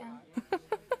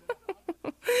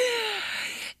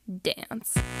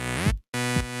dance.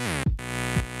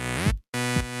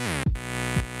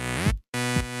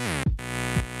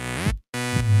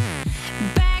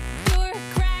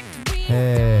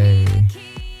 Hey,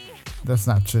 that's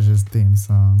not Trisha's theme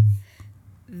song.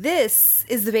 This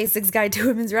is the Basics Guide to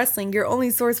Women's Wrestling, your only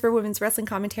source for women's wrestling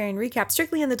commentary and recap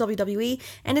strictly in the WWE,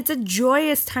 and it's a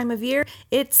joyous time of year.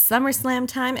 It's SummerSlam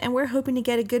time, and we're hoping to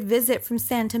get a good visit from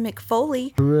Santa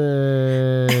McFoley.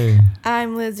 Hooray!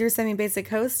 I'm Liz, your semi-basic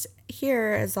host,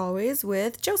 here as always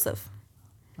with Joseph.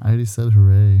 I already said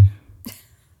hooray.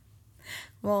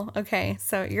 Well, okay,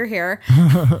 so you're here.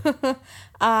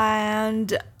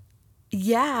 And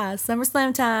yeah,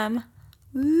 SummerSlam time.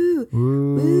 Woo!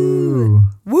 Woo!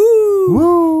 Woo!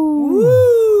 Woo!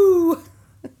 Woo!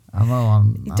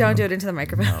 Don't do it. it into the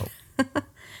microphone. No.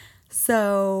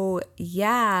 So,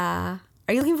 yeah.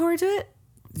 Are you looking forward to it?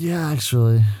 Yeah,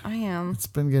 actually, I am. it's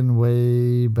been getting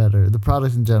way better. The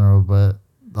product in general, but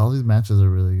all these matches are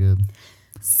really good.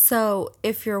 So,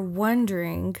 if you're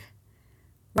wondering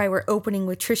why we're opening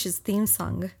with Trish's theme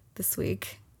song this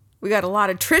week, we got a lot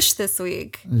of Trish this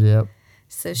week. Yep.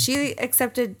 So, she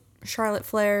accepted Charlotte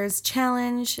Flair's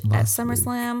challenge at Last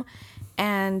SummerSlam,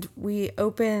 and we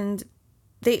opened.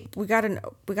 We got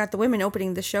the women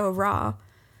opening the show of Raw,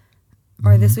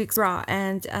 or this week's Raw,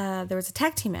 and there was a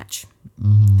tag team match.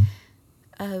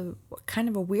 Kind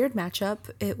of a weird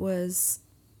matchup. It was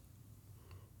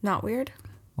not weird.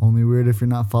 Only weird if you're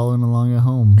not following along at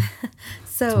home.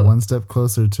 So It's one step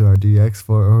closer to our DX4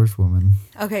 Horsewoman.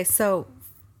 okay, so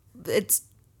it's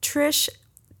Trish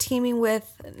teaming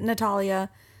with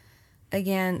Natalya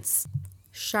against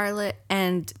Charlotte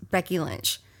and Becky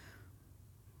Lynch,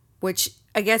 which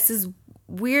I guess is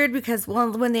weird because,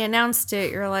 well, when they announced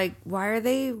it, you're like, why are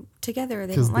they together?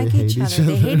 They 'Cause don't like they each hate other. each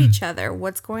They other. hate each other.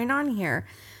 What's going on here?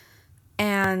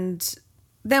 And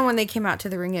then when they came out to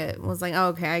the ring, it was like, oh,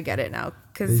 okay, I get it now,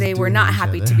 because They they do were hate not each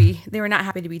happy other. to be. They were not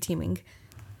happy to be teaming.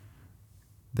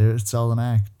 It's all an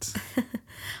act.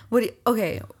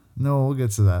 Okay, No, we'll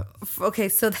get to that. okay.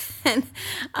 So then,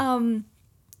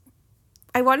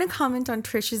 I want to comment on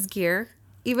Trish's gear,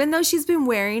 even though she's been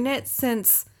wearing it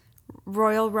since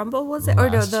Royal Rumble, was it? Or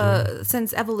no,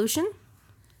 since Evolution.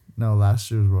 No,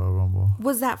 last year's Royal Rumble.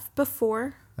 Was that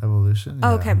before? Evolution?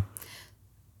 Oh, Yeah. okay.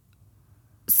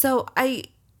 So I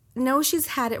know she's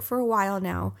had it for a while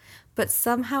now, but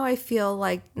somehow I feel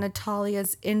like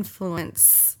Natalya's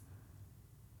influence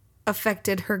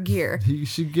affected her gear.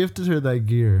 She gifted her that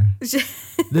gear.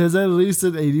 There's at least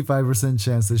an 85%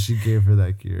 chance that she gave her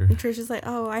that gear. Trisha's like,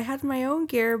 oh, I had my own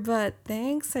gear, but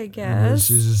thanks, I And guess.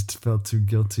 she just felt too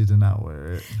guilty to not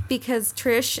wear it. Because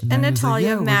Trish And and then he's like, Natalya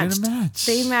 "Yeah, we're gonna matched. match."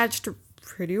 They matched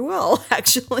pretty well,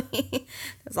 actually.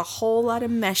 There's a whole lot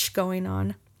of mesh going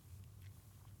on.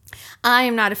 I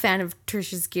am not a fan of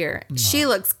Trish's gear. No. She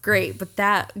looks great, but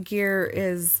that gear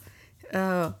is,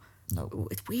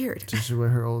 it's weird. She should wear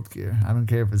her old gear. I don't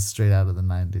care if it's straight out of the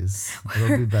 90s.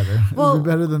 It'll be better. It'll be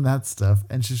better than that stuff.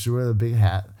 And she should wear the big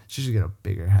hat. She should get a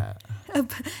bigger hat.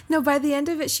 No, by the end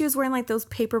of it, she was wearing like those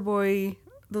paperboy,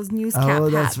 those news cap hats. Oh,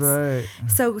 that's right.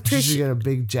 So She should get a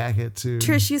big jacket too.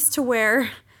 Trish used to wear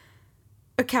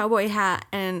a cowboy hat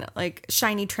and like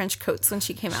shiny trench coats when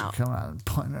she came out. Come out and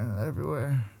point it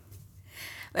everywhere.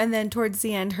 And then towards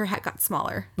the end, her hat got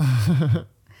smaller.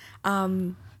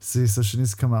 See, so she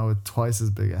needs to come out with twice as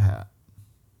big a hat.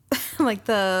 Like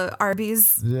the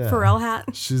Arby's Yeah. Pharrell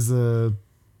hat. She's a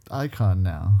icon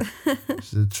now.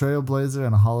 She's a trailblazer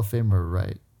and a Hall of Famer,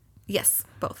 right? Yes,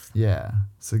 both. Yeah.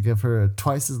 So give her a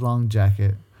twice as long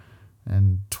jacket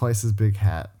and twice as big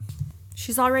hat.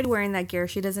 She's already wearing that gear.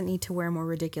 She doesn't need to wear a more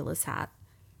ridiculous hat.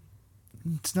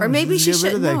 No, Or maybe she she needs to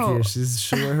get should- rid of that no. gear. She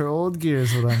should wear her old gear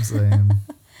is what I'm saying.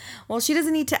 Well, she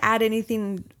doesn't need to add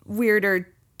anything weirder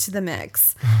to the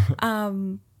mix.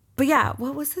 But yeah,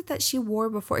 what was it that she wore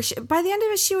before? By the end of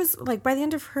it, she was like, by the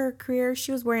end of her career,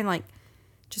 she was wearing like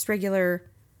just regular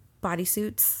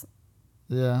bodysuits.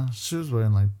 Yeah, she was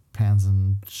wearing like pants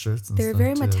and shirts and They were stuff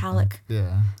very too, I think. metallic.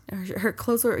 Yeah. Her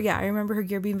clothes were, yeah, I remember her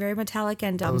gear being very metallic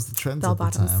and That was the trends bell at the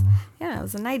bottoms. time. Yeah, it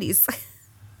was the 90s.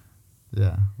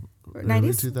 Yeah.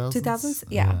 90s? 2000s? 2000s?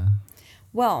 Yeah.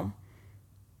 Well,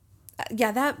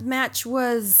 yeah, that match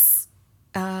was,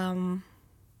 It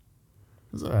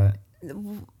was all right.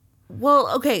 well,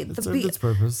 okay. It served its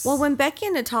purpose. Well, when Becky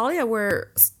and Natalya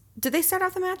did they start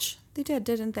off the match? They did,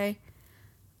 didn't they?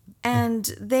 And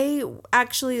they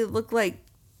actually look like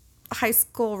high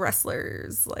school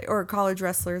wrestlers, or college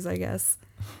wrestlers, I guess.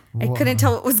 I couldn't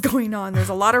tell what was going on. There's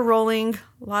a lot of rolling,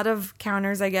 a lot of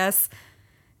counters, I guess.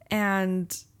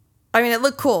 And I mean, it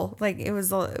looked cool. Like it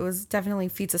was definitely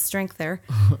feats of strength there.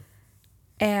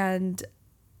 And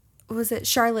was it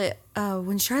Charlotte?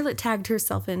 When Charlotte tagged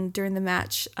herself in during the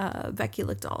match, Becky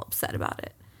looked all upset about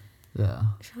it. Yeah.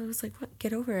 Charlotte was like, "What?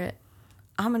 Get over it.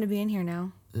 I'm gonna be in here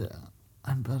now." Yeah.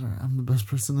 I'm better. I'm the best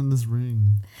person in this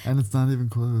ring. And it's not even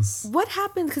close. What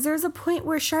happened? Because there was a point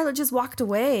where Charlotte just walked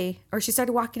away, or she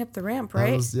started walking up the ramp,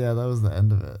 right? That was the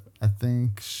end of it. I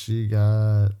think she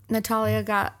got... Natalya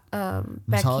got Becky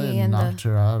Natalya and knocked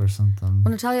her out or something.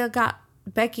 Well, Natalya got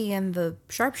Becky and the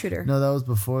sharpshooter. No, that was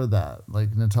before that.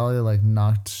 Like, Natalya, like,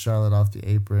 knocked Charlotte off the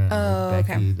apron. Like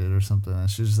Becky did or something. And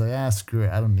she was just like, screw it.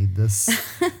 I don't need this.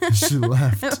 She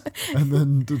left. And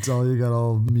then Natalya got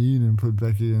all mean and put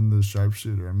Becky in the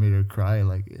sharpshooter and made her cry,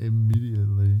 like,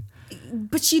 immediately.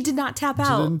 But she did not tap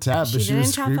out. She didn't tap, but she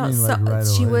was screaming, like, right away.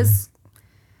 She was...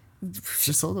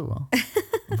 She sold it well.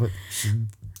 But she...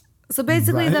 So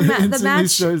basically, the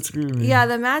match. Started screaming. Yeah,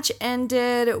 the match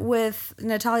ended with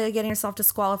Natalya getting herself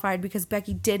disqualified because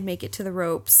Becky did make it to the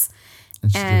ropes,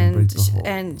 and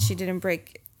she didn't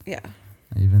break. Yeah.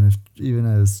 Even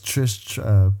as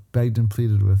Trish begged and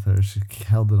pleaded with her, she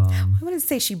held it on. I wouldn't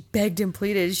say she begged and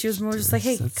pleaded. She was more just like,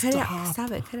 "Hey, cut it out,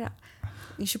 stop it, cut it out.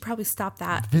 You should probably stop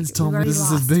that." Vince told me this is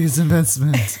his biggest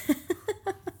investment.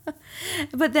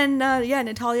 But then,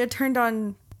 Natalya turned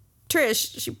on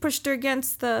Trish. She pushed her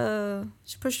against the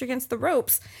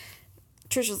ropes.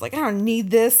 Trish was like, "I don't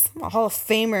need this. I'm a Hall of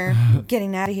Famer. I'm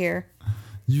getting out of here.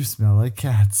 You smell like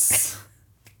cats.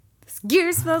 This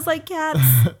gear smells like cats.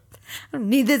 I don't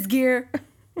need this gear."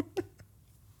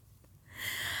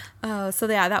 So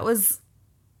yeah,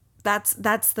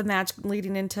 that's the match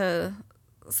leading into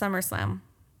SummerSlam.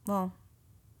 Well,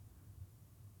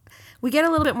 we get a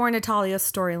little bit more Natalya's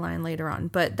storyline later on,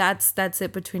 but that's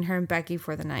it between her and Becky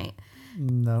for the night.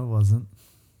 No, it wasn't.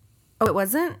 Oh, it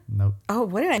wasn't? Nope. Oh,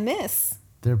 what did I miss?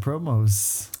 Their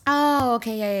promos. Oh,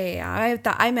 okay, yeah. I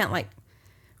thought I meant like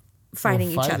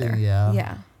fighting each other. Yeah.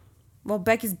 Yeah. Well,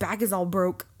 Becky's back is all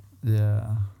broke.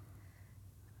 Yeah.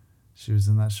 She was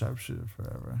in that sharpshooter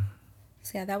forever.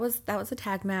 So yeah, that was a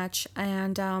tag match,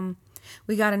 and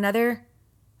we got another.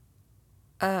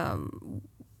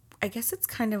 I guess it's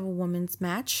kind of a women's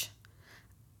match.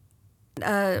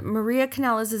 Maria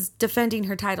Kanellis is defending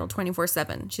her title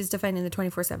 24/7. She's defending the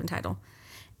 24/7 title.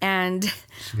 And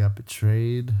she got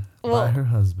betrayed by her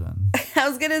husband. I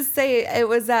was going to say it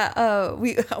was at I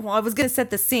was going to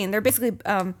set the scene. They're basically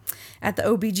at the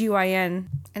OBGYN,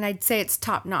 and I'd say it's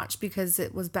top notch because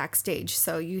it was backstage,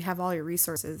 so you have all your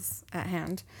resources at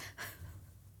hand.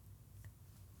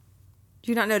 Did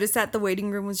you not notice that the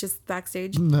waiting room was just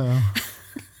backstage? No.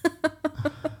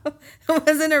 It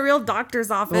wasn't a real doctor's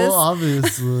office. Well,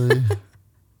 obviously.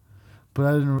 But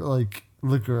I didn't,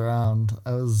 look around.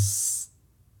 I was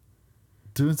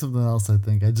doing something else, I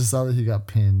think. I just saw that he got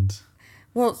pinned.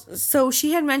 Well, so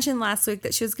she had mentioned last week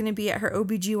that she was going to be at her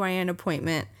OBGYN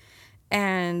appointment.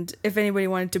 And if anybody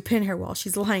wanted to pin her while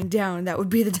she's lying down, that would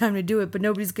be the time to do it. But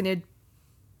nobody's going to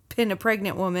pin a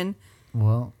pregnant woman.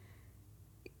 Well,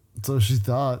 so she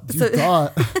thought.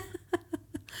 Thought.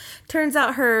 Turns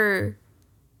out her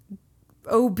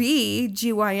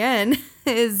OB-GYN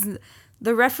is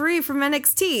the referee from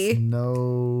NXT.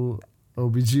 No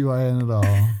OB-GYN at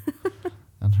all.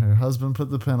 And her husband put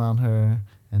the pin on her,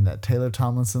 and that Taylor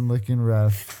Tomlinson looking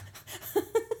ref.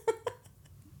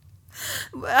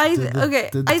 I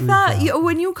thought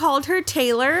when you called her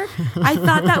Taylor, I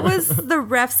thought that was the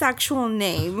ref's actual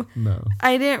name. No.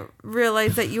 I didn't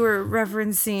realize that you were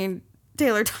referencing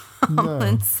Taylor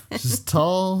Tomlinson. No. She's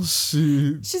tall,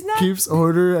 she's not, keeps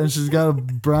order, and she's got a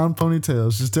brown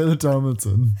ponytail. She's Taylor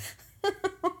Tomlinson.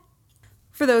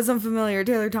 For those unfamiliar,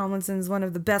 Taylor Tomlinson is one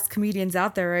of the best comedians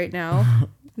out there right now.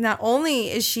 Not only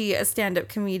is she a stand-up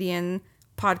comedian,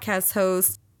 podcast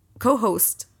host,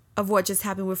 co-host of What Just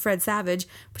Happened with Fred Savage,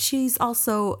 but she's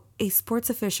also a sports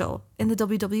official in the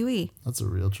WWE. That's a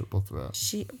real triple threat.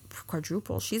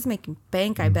 Quadruple. She's making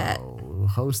bank, I bet.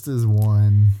 Host is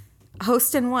one.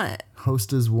 Host and what?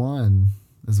 Host is one,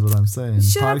 is what I'm saying.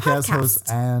 Podcast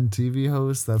host and TV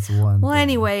host, that's one. Well,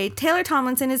 anyway, Taylor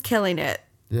Tomlinson is killing it.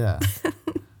 Yeah.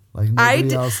 Like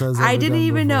nobody else has ever I didn't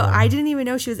even before. know. I didn't even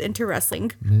know she was into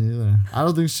wrestling. Me neither. I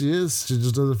don't think she is. She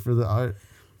just does it for the art.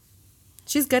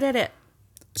 She's good at it.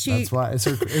 That's why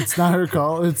it's not her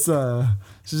call. It's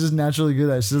she's just naturally good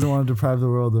at it. She doesn't want to deprive the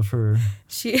world of her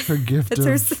gift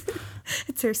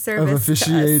it's her service of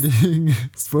officiating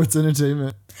sports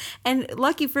entertainment. And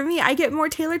lucky for me, I get more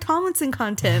Taylor Tomlinson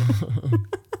content.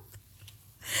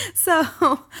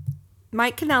 So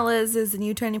Mike Kanellis is the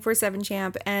new 24/7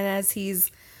 champ, and as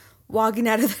he's walking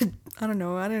out of the, I don't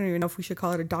even know if we should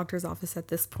call it a doctor's office at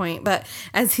this point, but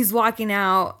as he's walking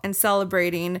out and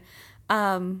celebrating,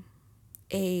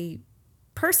 a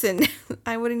person.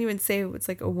 I wouldn't even say it's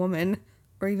like a woman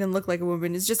or even look like a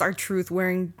woman. It's just R-Truth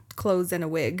wearing clothes and a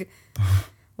wig,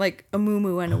 like a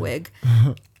muumuu and a wig.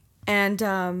 And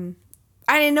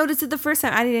I didn't notice it the first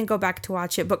time. I didn't go back to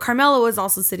watch it, but Carmella was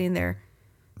also sitting there.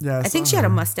 Yeah, I think she had a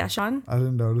mustache on. I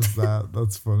didn't notice that.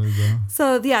 That's funny though.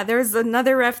 So yeah, there was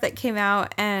another ref that came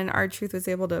out, and R-Truth was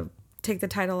able to take the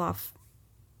title off.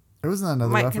 It wasn't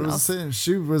another Mike ref. It was the same.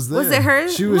 She was there. Was it her?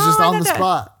 She was just on the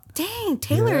spot. Dang,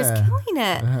 Taylor is killing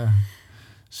it. Yeah.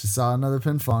 She saw another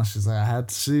pinfall. And she's like, I had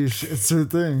to see. It's her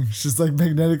thing. She's like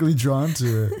magnetically drawn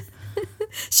to it.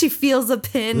 She feels a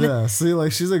pin. Yeah. See,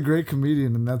 like she's a great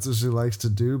comedian, and that's what she likes to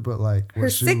do. But like, what her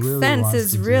she sixth really sense wants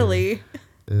is to really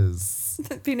is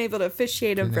being able to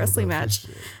officiate a wrestling match.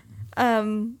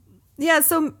 Yeah.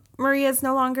 So Maria's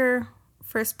no longer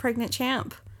first pregnant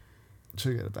champ.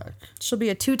 She'll get it back. She'll be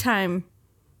a 2-time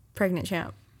pregnant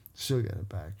champ. She'll get it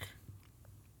back.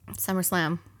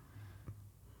 SummerSlam.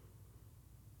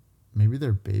 Maybe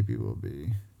their baby will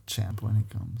be champ when he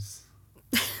comes.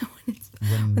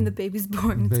 when the baby's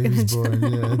born,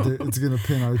 it's gonna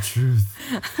pin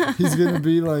R-Truth. He's gonna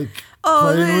be like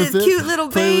playing with it, cute little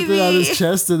baby, with it on his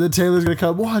chest, and then Taylor's gonna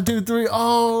come 1, 2, 3.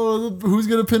 Oh, who's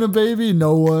gonna pin a baby?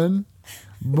 No one.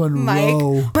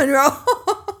 Monroe. Monroe.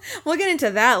 We'll get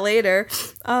into that later.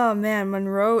 Oh man,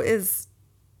 Monroe is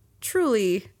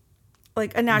truly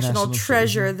like a national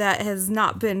treasure that has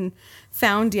not been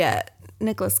found yet.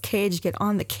 Nicolas Cage, get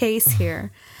on the case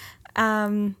here.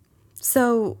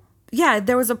 So yeah,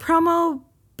 there was a promo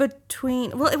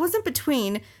between. Well, it wasn't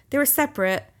between. They were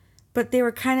separate, but they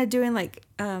were kind of doing like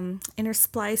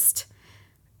interspliced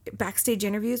backstage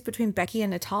interviews between Becky and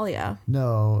Natalya.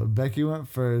 No, Becky went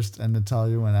first and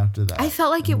Natalya went after that. I felt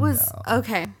like it was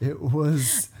okay. It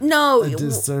was a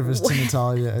disservice to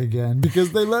Natalya again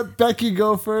because they let Becky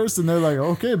go first and they're like,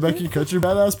 okay, Becky, cut your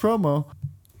badass promo.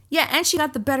 Yeah, and she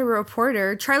got the better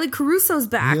reporter. Charlie Caruso's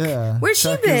back. Yeah. Where's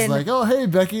she been? Like, oh, hey,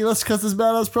 Becky, let's cut this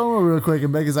badass promo real quick.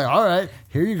 And Becky's like, all right,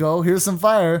 here you go. Here's some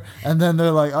fire. And then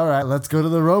they're like, all right, let's go to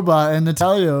the robot and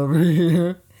Natalya over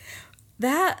here.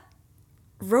 That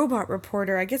robot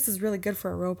reporter, I guess, is really good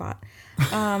for a robot.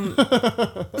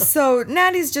 So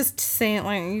Natty's just saying,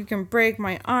 like, you can break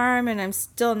my arm and I'm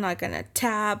still not going to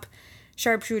tap.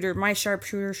 Sharpshooter, my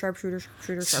sharpshooter.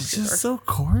 She's just so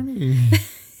corny.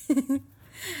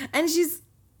 And she's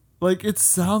like, it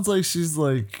sounds like she's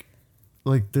like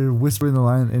they're whispering the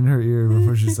line in her ear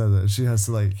before she says it. She has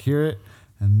to like hear it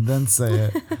and then say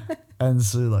it, and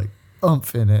so like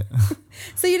oomph in it.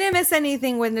 So you didn't miss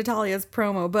anything with Natalya's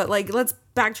promo, but like let's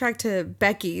backtrack to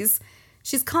Becky's.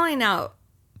 She's calling out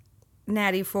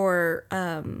Natty for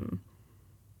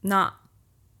not,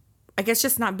 I guess,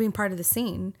 just not being part of the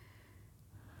scene.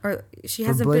 Or she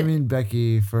hasn't been blaming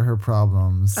Becky for her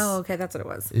problems. Oh, okay, that's what it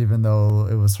was. Even though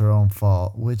it was her own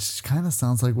fault, which kind of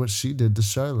sounds like what she did to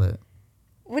Charlotte.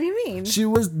 What do you mean? She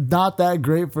was not that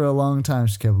great for a long time.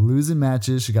 She kept losing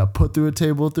matches. She got put through a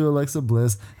table through Alexa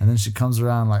Bliss, and then she comes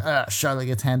around like, Charlotte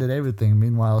gets handed everything.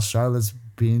 Meanwhile, Charlotte's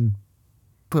being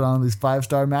put on these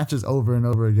 5-star matches over and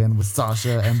over again with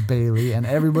Sasha and Bayley and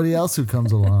everybody else who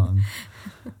comes along.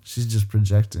 She's just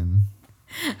projecting.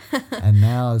 And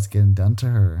now it's getting done to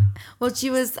her. Well, she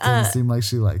was doesn't seem like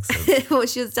she likes it. Well,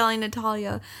 she was telling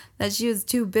Natalya that she was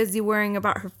too busy worrying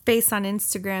about her face on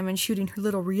Instagram and shooting her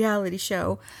little reality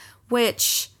show,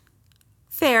 which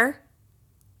fair,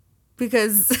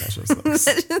 because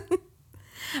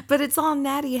but it's all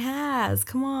Natty has.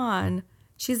 Come on,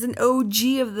 she's an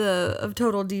OG of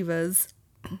Total Divas.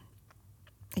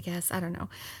 I guess, I don't know,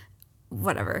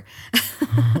 whatever.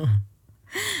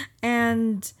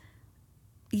 And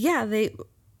yeah, they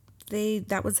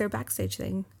that was their backstage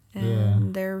thing,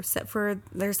 and they're set for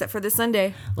this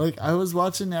Sunday. Like, I was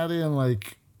watching Natty, and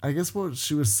like, I guess what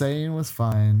she was saying was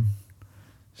fine.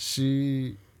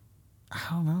 I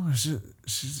don't know,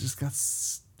 she's just got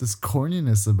this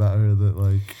corniness about her that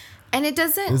like, and it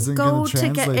doesn't go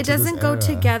together. It doesn't go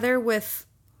together with,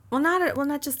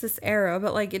 not just this era,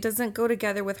 but like it doesn't go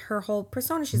together with her whole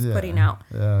persona she's putting out.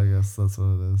 Yeah, I guess that's what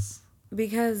it is.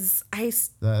 Because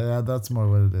that's more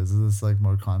what it is. It's like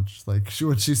more conscious. Like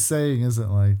what she's saying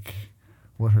isn't like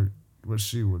what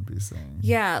she would be saying.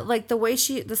 Yeah, like the way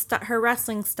her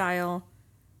wrestling style,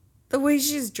 the way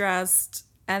she's dressed,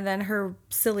 and then her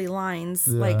silly lines.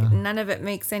 Yeah. Like none of it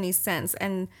makes any sense.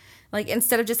 And like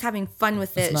instead of just having fun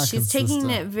with it, she's taking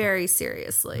it very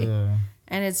seriously. Yeah.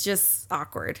 And it's just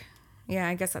awkward. Yeah,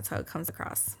 I guess that's how it comes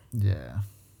across. Yeah.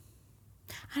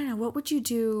 I don't know. What would you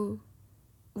do?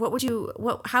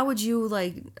 How would you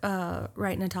like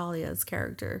write Natalya's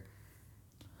character?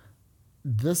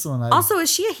 This one, also,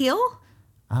 is she a heel?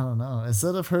 I don't know.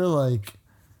 Instead of her like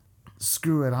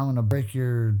screw it, I'm gonna break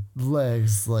your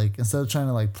legs. Like, instead of trying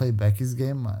to like play Becky's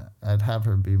game, I'd have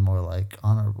her be more like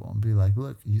honorable and be like,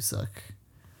 look, you suck.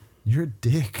 You're a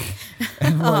dick.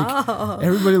 And like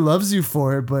everybody loves you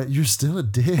for it, but you're still a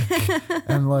dick.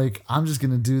 And like, I'm just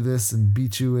gonna do this and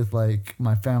beat you with like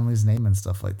my family's name and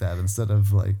stuff like that, instead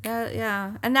of like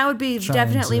yeah. And that would be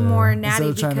definitely more natty,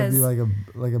 instead of trying to be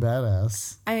like a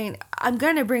badass. I mean, I'm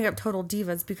gonna bring up Total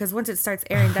Divas because once it starts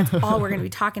airing, that's all we're gonna be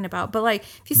talking about. But like,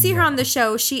 if you see her on the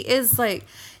show, she is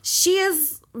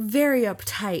very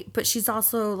uptight, but she's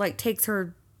also like takes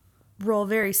her role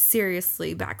very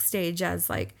seriously backstage as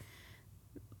like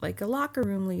a locker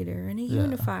room leader and a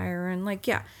unifier, and like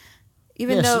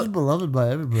even though she's beloved by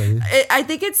everybody. I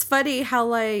think it's funny how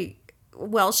like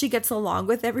she gets along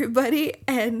with everybody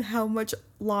and how much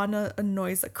Lana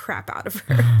annoys the crap out of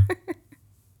her.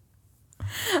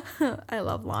 I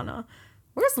love Lana.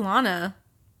 Where's Lana?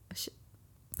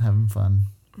 Having fun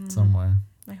somewhere.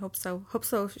 I hope so. I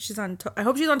hope she's on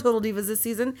Total Divas this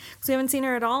season because we haven't seen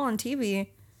her at all on TV.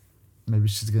 Maybe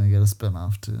she's gonna get a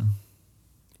spinoff too.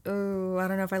 Oh, I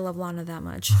don't know if I love Lana that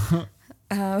much.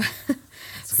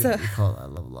 It's gonna be called I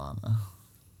Love Lana.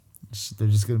 They're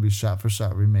just gonna be shot for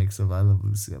shot remakes of I Love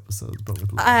Lucy episodes, but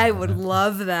with Lana. I would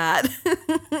love that.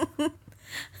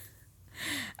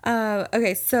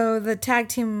 Okay, so the tag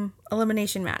team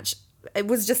elimination match. It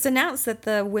was just announced that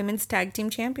the women's tag team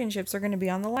championships are going to be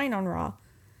on the line on Raw.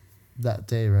 That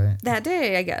day, right? That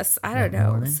day, I guess. I don't know.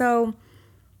 Morning? So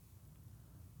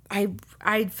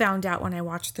I found out when I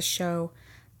watched the show.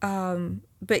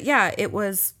 But yeah, it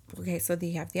was okay. So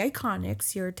they have the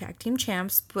Iconics, your tag team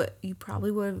champs, but you probably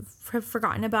would have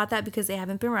forgotten about that because they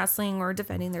haven't been wrestling or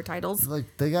defending their titles.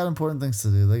 Like, they got important things to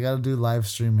do. They got to do live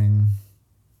streaming.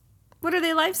 What are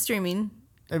they live streaming?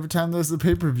 Every time there's a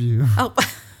pay-per-view. Oh,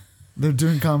 they're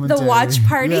doing commentary. the watch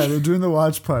party. Yeah, they're doing the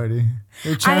watch party.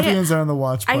 Their champions are on the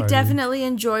watch party. I definitely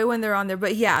enjoy when they're on there,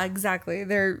 but yeah, exactly.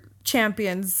 They're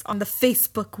champions on the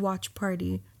Facebook watch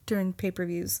party during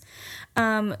pay-per-views.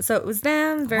 So it was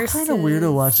them versus... What kind of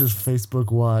weirdo watches Facebook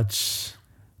watch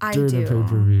do. during a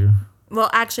pay-per-view? Well,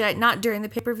 actually, not during the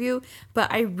pay-per-view,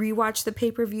 but I rewatched the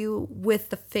pay-per-view with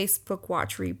the Facebook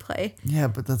watch replay. Yeah,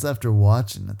 but that's after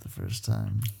watching it the first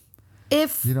time.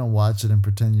 If you don't watch it and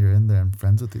pretend you're in there and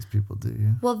friends with these people, do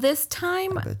you? Well, this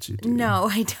time... I bet you do. No,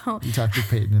 I don't. You talk to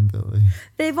Peyton and Billy.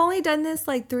 They've only done this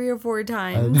like 3 or 4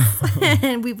 times.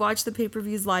 And we've watched the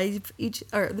pay-per-views live each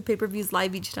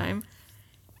time.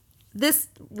 This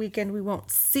weekend, we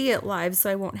won't see it live, so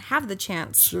I won't have the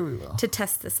chance to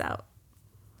test this out.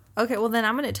 Okay, well then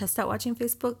I'm going to test out watching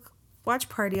Facebook Watch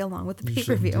Party along with the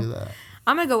pay-per-view. Do that.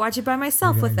 I'm going to go watch it by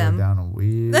myself with go them. Down a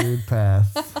weird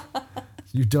path.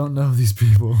 You don't know these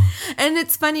people. And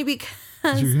it's funny because...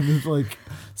 You're going to like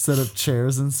set up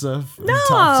chairs and stuff?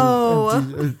 No!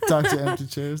 And talk to empty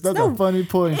chairs? That's a funny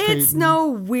point, Peyton. It's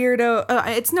no weirdo.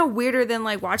 It's no weirder than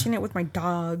like watching it with my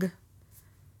dog.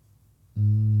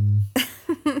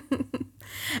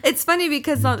 It's funny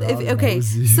because so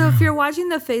if you're watching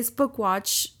the Facebook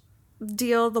Watch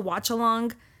deal, the watch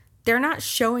along, they're not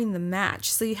showing the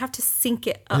match, so you have to sync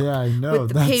it up. Yeah, I know.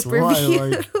 With the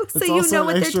pay-per-view, so you know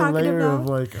what they're talking about. Of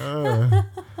like,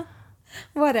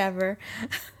 whatever.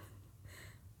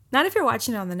 Not if you're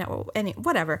watching it on the network.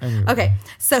 Whatever. Anyway. Okay,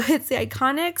 so it's the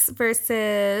Iconics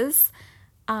versus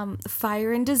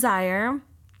Fire and Desire,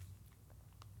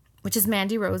 which is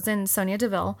Mandy Rose and Sonya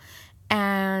Deville,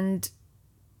 and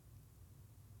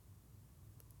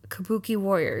Kabuki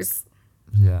Warriors.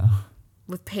 Yeah.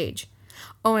 With Paige.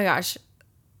 Oh my gosh.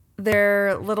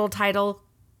 Their little title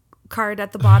card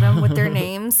at the bottom with their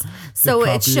names. So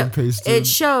it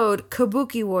showed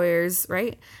Kabuki Warriors,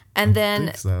 right? And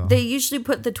then they usually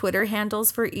put the Twitter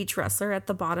handles for each wrestler at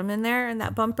the bottom in there in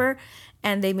that bumper.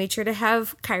 And they made sure to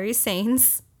have Kairi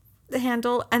Sane's the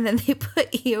handle. And then they put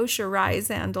Io Shirai's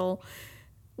handle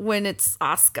when it's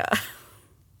Asuka.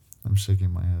 I'm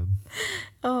shaking my head.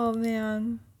 Oh,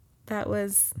 man. That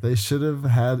was... They should have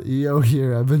had Io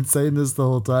here. I've been saying this the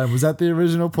whole time. Was that the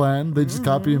original plan? They just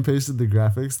copy and pasted the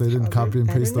graphics. They didn't copy and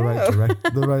paste the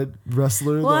right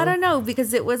wrestler. Well, I don't know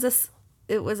because it was a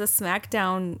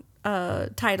SmackDown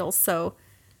title. So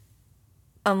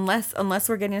unless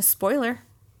we're getting a spoiler.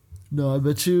 No, I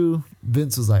bet you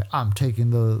Vince was like, I'm taking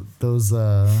those.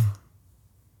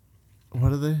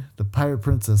 What are they? The Pirate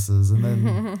Princesses. And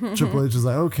then Triple H was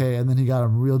like, okay. And then he got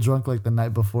him real drunk like the night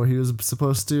before he was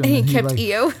supposed to. And he kept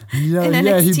Io.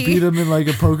 Yeah, he beat him in like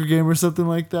a poker game or something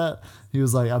like that. He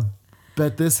was like, I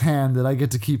bet this hand that I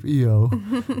get to keep Io.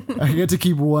 I get to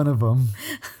keep one of them.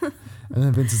 And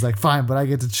then Vince is like, fine, but I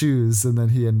get to choose. And then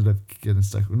he ended up not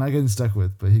getting stuck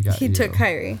with, but he got Io. Took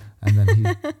Kairi. And then he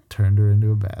turned her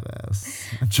into a badass.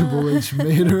 And Triple H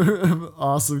made her an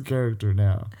awesome character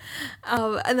now.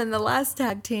 And then the last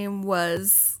tag team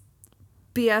was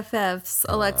BFFs,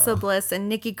 Alexa Bliss and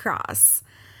Nikki Cross.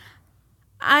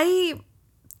 I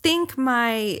think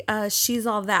my She's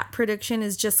All That prediction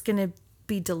is just going to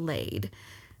be delayed.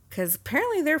 Because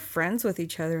apparently they're friends with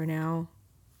each other now.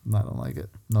 I don't like it.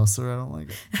 No, sir, I don't like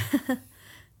it.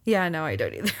 Yeah, no, I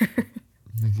don't either.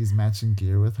 Nikki's matching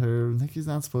gear with her. Nikki's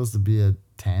not supposed to be a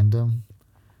tandem.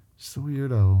 She's a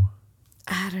weirdo.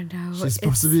 I don't know. She's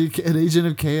supposed to be an agent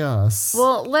of chaos.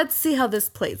 Well, let's see how this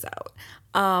plays out.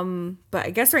 But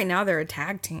I guess right now they're a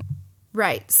tag team.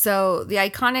 Right. So the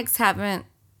Iconics haven't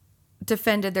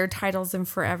defended their titles in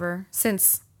forever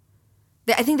since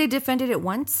I think they defended it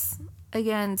once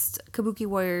against Kabuki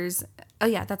Warriors. Oh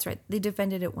yeah, that's right. They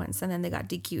defended it once and then they got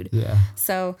DQ'd. Yeah.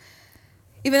 So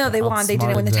even though they won, they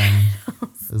didn't win the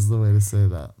titles. Is the way to say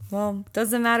that. Well,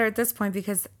 doesn't matter at this point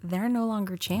because they're no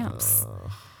longer champs.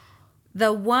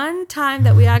 The one time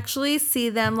that we actually see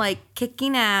them like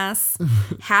kicking ass,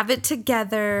 have it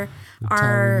together,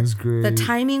 the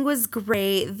timing was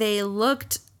great. They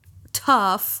looked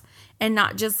tough and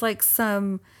not just like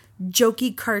some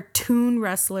jokey cartoon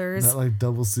wrestlers. That like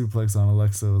double suplex on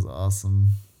Alexa was awesome.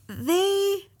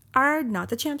 They are not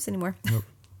the champs anymore. Nope.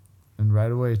 And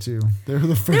right away too. They were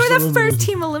the first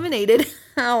team eliminated.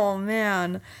 Oh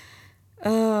man.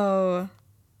 Oh.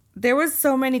 There was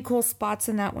so many cool spots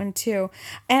in that one too.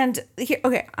 And here,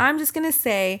 okay, I'm just going to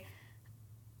say,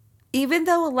 even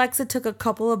though Alexa took a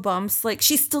couple of bumps, like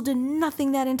she still did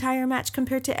nothing that entire match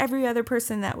compared to every other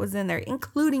person that was in there,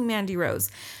 including Mandy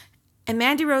Rose. And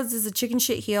Mandy Rose is a chicken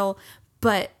shit heel,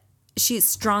 but she's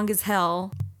strong as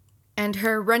hell. And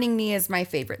her running knee is my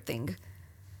favorite thing.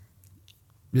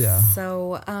 Yeah.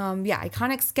 So,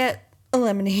 Iconics get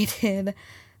eliminated.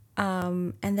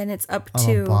 And then it's up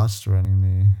to a botched running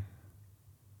knee.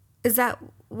 Is that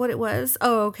what it was?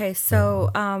 Oh, okay. So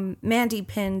Mandy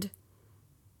pinned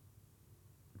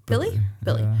Billy.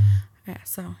 Yeah.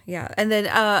 So yeah, and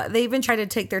then they even tried to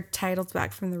take their titles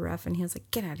back from the ref, and he was like,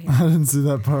 "Get out of here." I didn't see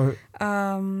that part.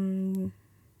 Then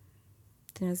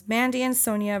it was Mandy and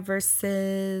Sonya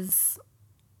versus.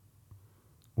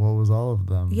 What was all of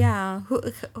them? Yeah,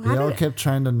 they all kept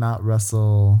trying to not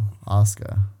wrestle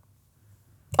Asuka.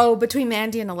 Oh, between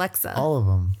Mandy and Alexa. All of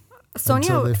them. Sonya.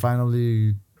 Until they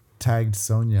finally tagged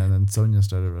Sonya, and then Sonya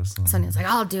started wrestling. Sonya's like,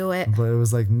 I'll do it. But it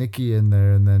was like Nikki in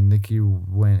there, and then Nikki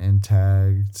went and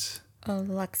tagged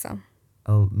Alexa.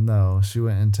 Oh no, she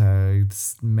went and tagged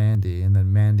Mandy, and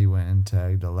then Mandy went and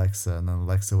tagged Alexa, and then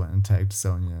Alexa went and tagged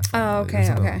Sonya. Oh,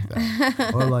 okay.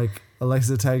 Like or like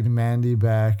Alexa tagged Mandy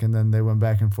back, and then they went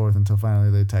back and forth until finally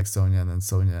they tagged Sonya, and then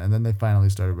Sonya, and then they finally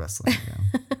started wrestling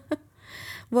again.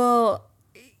 Well,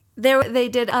 they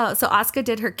did. So Asuka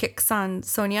did her kicks on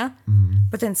Sonya,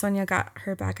 but then Sonya got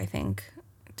her back. I think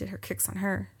did her kicks on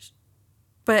her,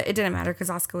 but it didn't matter because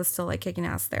Asuka was still like kicking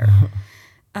ass there.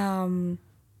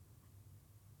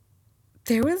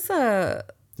 There was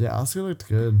Asuka looked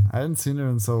good. I hadn't seen her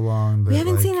in so long. We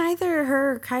haven't seen either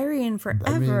her Kairi in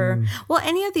forever. Well,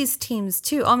 any of these teams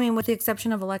too. I mean, with the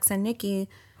exception of Alexa and Nikki,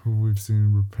 who we've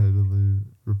seen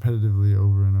repetitively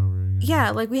over and over again. Yeah,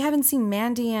 like we haven't seen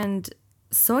Mandy and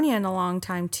Sonya in a long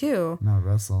time too. Not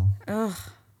wrestle. Ugh.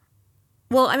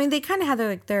 Well, I mean, they kind of had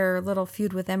their little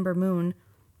feud with Ember Moon,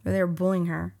 where they were bullying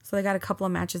her. So they got a couple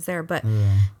of matches there, but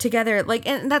together, like,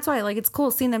 and that's why, like, it's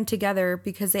cool seeing them together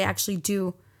because they actually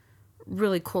do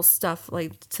really cool stuff,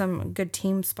 like some good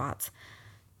team spots.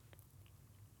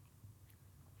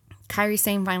 Kairi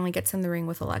Sane finally gets in the ring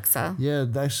with Alexa. Yeah,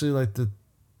 actually, like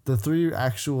the three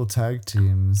actual tag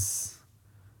teams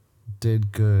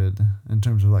did good in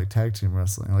terms of like tag team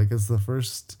wrestling. Like it's the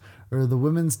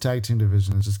women's tag team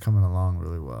division is just coming along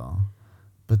really well.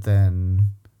 But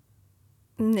then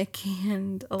Nikki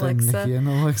and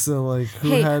Alexa, like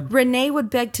Renee would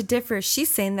beg to differ.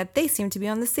 She's saying that they seem to be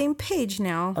on the same page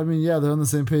now. I mean, yeah, they're on the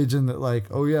same page in that like,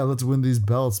 oh yeah, let's win these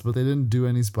belts, but they didn't do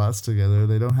any spots together.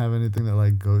 They don't have anything that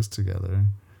like goes together.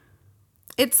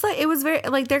 It's like it was very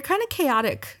like they're kind of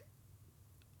chaotic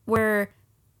where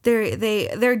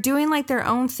they're doing like their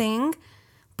own thing,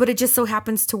 but it just so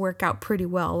happens to work out pretty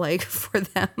well, like for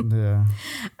them. Yeah.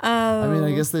 I mean,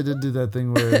 I guess they did do that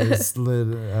thing where they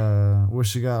slid, where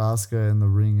she got Asuka in the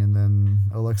ring, and then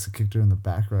Alexa kicked her in the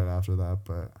back right after that.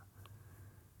 But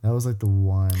that was like the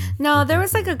one. No, there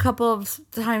was like a couple of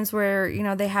times where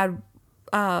they had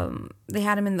him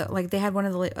in the they had one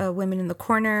of the women in the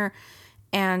corner.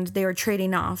 And they were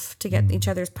trading off to get each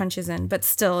other's punches in. But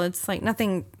still, it's like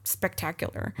nothing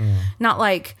spectacular. Not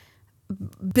like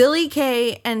Billie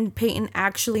Kay and Peyton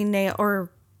actually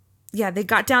they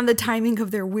got down the timing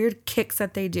of their weird kicks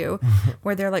that they do,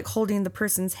 where they're like holding the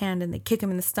person's hand and they kick him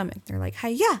in the stomach. They're like,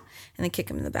 hi-ya, and they kick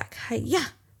him in the back, hi-ya.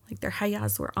 Like their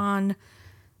hi-yas were on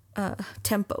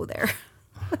tempo there.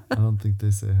 I don't think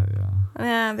they say hi-ya.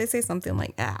 Yeah, they say something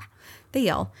like, They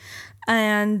yell.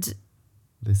 And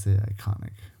they say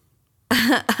iconic.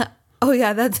 Oh,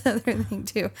 yeah, that's the other thing,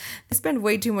 too. They spend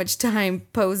way too much time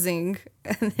posing.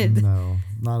 No,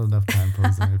 not enough time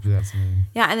posing, if you ask me.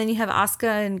 Yeah, and then you have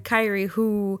Asuka and Kairi,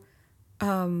 who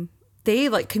they,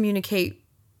 like, communicate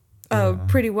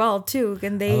pretty well, too.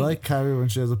 And I like Kairi when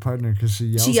she has a partner because she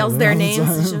yells their names.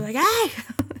 And she's like, hey!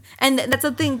 And that's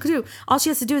the thing, too. All she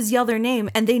has to do is yell their name,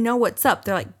 and they know what's up.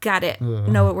 They're like, got it.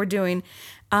 Know what we're doing.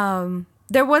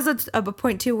 There was a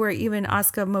point, too, where even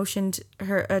Asuka motioned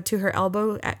her to her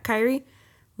elbow at Kairi.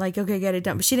 Like, okay, get it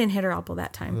done. But she didn't hit her elbow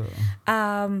that time.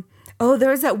 There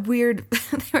was that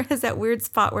weird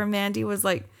spot where Mandy was,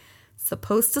 like,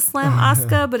 supposed to slam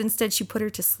Asuka, but instead she put her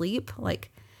to sleep.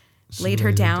 Like, laid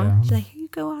her down. She's like, here you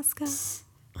go, Asuka.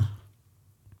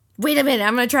 Wait a minute,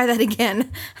 I'm going to try that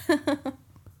again.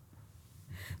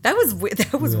 That was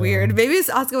weird. Maybe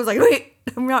Asuka was like, wait,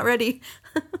 I'm not ready.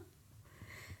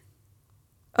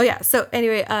 Oh, yeah. So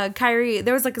anyway, Kairi,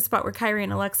 there was like a spot where Kairi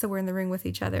and Alexa were in the ring with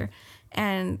each other.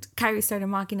 And Kairi started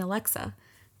mocking Alexa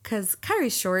because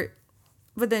Kairi's short.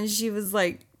 But then she was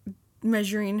like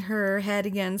measuring her head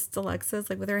against Alexa's,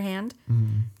 like with her hand.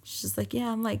 Mm-hmm. She's just like,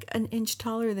 yeah, I'm like an inch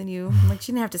taller than you. Like,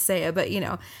 she didn't have to say it, but you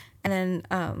know. And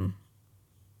then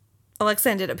Alexa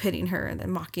ended up hitting her and then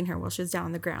mocking her while she was down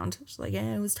on the ground. She's like,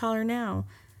 yeah, who's taller now?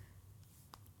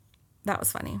 That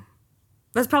was funny.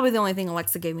 That's probably the only thing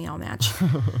Alexa gave me all match.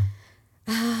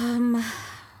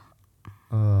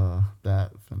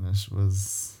 That finish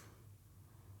was...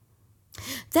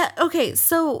 Okay,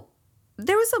 so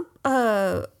there was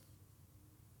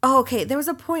there was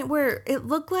a point where it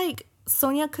looked like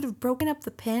Sonya could have broken up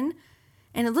the pin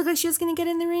and it looked like she was going to get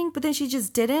in the ring, but then she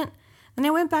just didn't. And I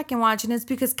went back and watched, and it's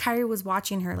because Kairi was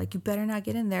watching her. Like, you better not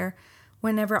get in there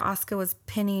whenever Asuka was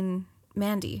pinning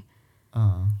Mandy.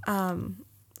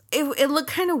 It looked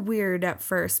kind of weird at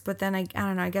first, but then I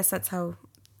don't know. I guess that's how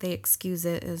they excuse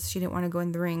it, is she didn't want to go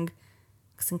in the ring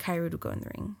because then Kairi would go in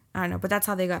the ring. I don't know, but that's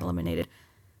how they got eliminated.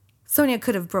 Sonya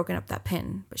could have broken up that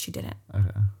pin, but she didn't.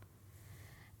 Okay.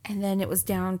 And then it was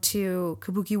down to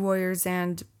Kabuki Warriors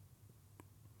and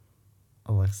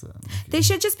Alexa. They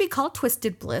should just be called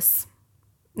Twisted Bliss.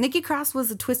 Nikki Cross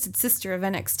was a twisted sister of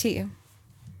NXT.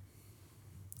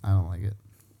 I don't like it.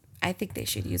 I think they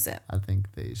should use it. I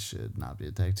think they should not be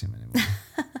a tag team anymore.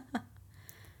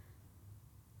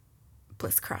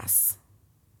 Bliss Cross.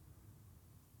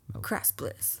 Nope. Cross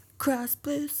Bliss. Cross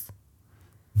Bliss.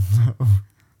 No.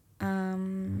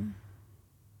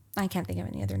 I can't think of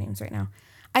any other names right now.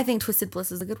 I think Twisted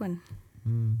Bliss is a good one.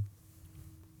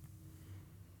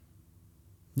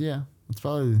 Yeah, it's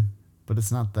probably, but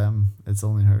it's not them. It's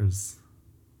only hers.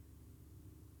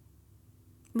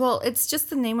 Well, it's just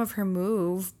the name of her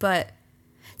move, but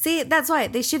see, that's why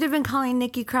they should have been calling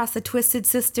Nikki Cross the Twisted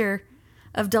Sister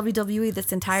of WWE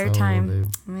this entire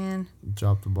time. Man,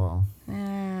 dropped the ball.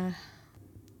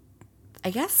 I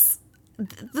guess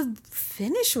the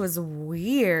finish was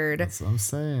weird. That's what I'm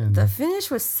saying. The finish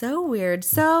was so weird.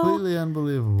 So completely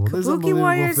unbelievable.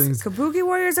 Kabuki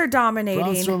Warriors are dominating.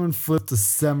 Braun Strowman flipped a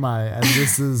semi, and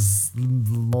this is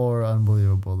more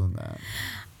unbelievable than that.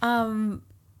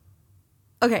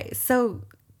 Okay, so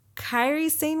Kairi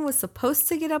Sane was supposed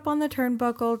to get up on the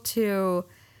turnbuckle to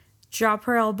drop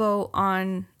her elbow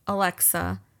on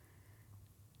Alexa.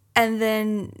 And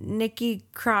then Nikki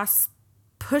Cross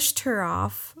pushed her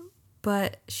off,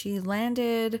 but she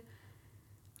landed,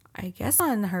 I guess,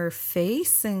 on her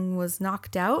face and was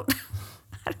knocked out.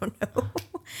 I don't know.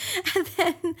 And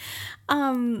then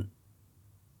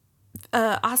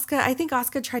Asuka, I think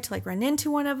Asuka tried to like run into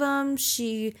one of them.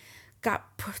 She got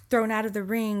thrown out of the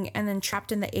ring and then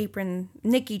trapped in the apron.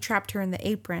 Nikki trapped her in the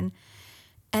apron.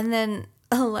 And then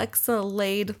Alexa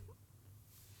laid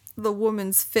the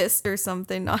woman's fist or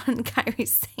something on Kairi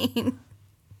Sane.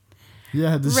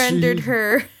 Yeah, rendered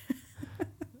her.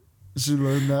 She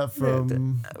learned that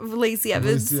from Lacey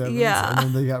Evans. Yeah. And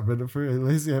then they got rid of her.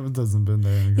 Lacey Evans hasn't been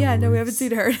there in a couple weeks. We haven't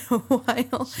seen her in a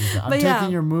while. I'm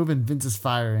taking your move and Vince is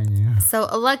firing you. So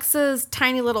Alexa's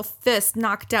tiny little fist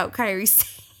knocked out Kairi Sane.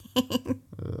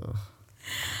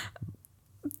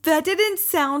 That didn't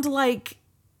sound like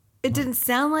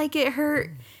it hurt.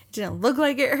 It didn't look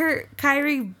like it hurt.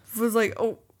 Kairi was like,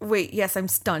 oh wait, yes, I'm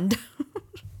stunned.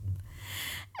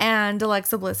 And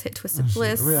Alexa Bliss hit Twisted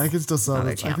Bliss. Wait, I can still sell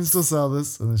this. I can still sell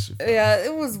this. And then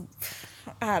it was,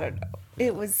 I don't know.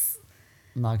 It was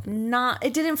not,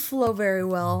 it didn't flow very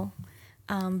well.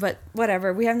 But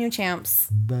whatever. We have new champs.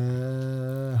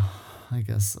 I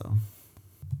guess so.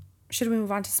 Should we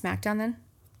move on to SmackDown then?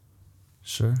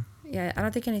 Sure. Yeah, I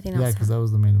don't think anything else. Yeah, because that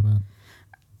was the main event.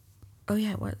 Oh,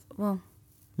 yeah, it was. Well.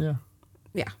 Yeah.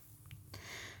 Yeah.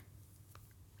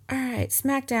 All right,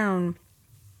 SmackDown.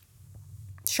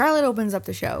 Charlotte opens up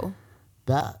the show.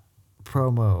 That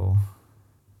promo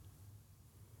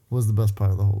was the best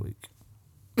part of the whole week.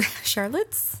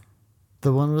 Charlotte's?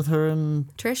 The one with her and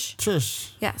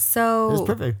Trish? Yeah, It so was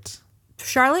perfect.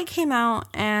 Charlotte came out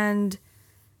and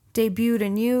debuted a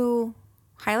new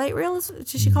highlight reel. Did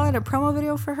she call it a promo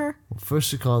video for her? Well, first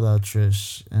she called out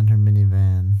Trish and her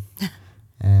minivan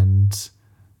and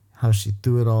how she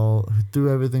threw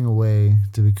everything away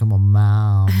to become a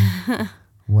mom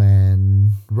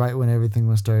when everything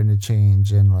was starting to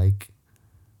change and like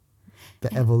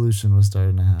the evolution was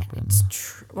starting to happen.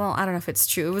 Well, I don't know if it's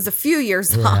true. It was a few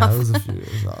years off. Yeah, it was a few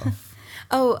years off.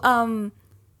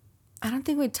 I don't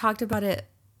think we talked about it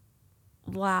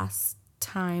last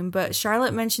time, but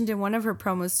Charlotte mentioned in one of her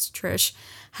promos to Trish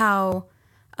how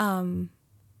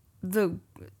the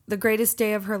greatest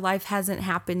day of her life hasn't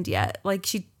happened yet. Like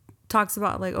she talks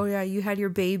about like, oh yeah, you had your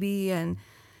baby and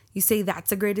you say that's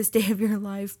the greatest day of your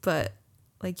life, but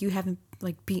like you haven't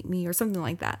like beat me or something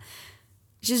like that.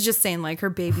 She's just saying like her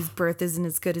baby's birth isn't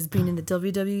as good as being in the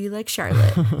WWE like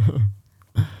Charlotte.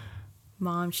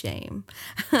 Mom shame.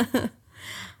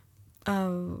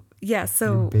 Yeah,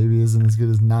 so your baby isn't as good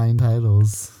as 9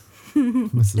 titles.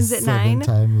 Mrs. Is it 9?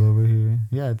 7-time over here.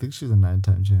 Yeah, I think she's a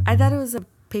 9-time champion. I thought it was a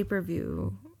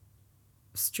pay-per-view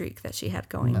streak that she had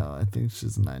going. No, I think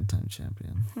she's a 9-time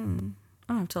champion.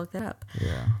 I'll have to look that up.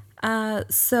 Yeah.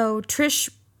 So Trish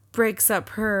breaks up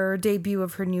her debut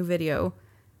of her new video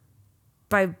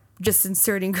by just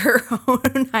inserting her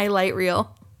own highlight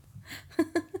reel.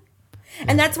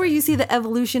 And that's where you see the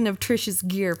evolution of Trish's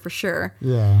gear for sure.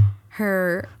 Yeah.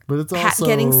 Her but it's hat also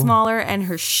getting smaller and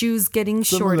her shoes getting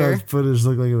shorter. Some of that footage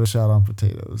looked like it was shot on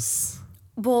potatoes.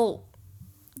 Well,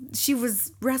 she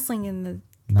was wrestling in the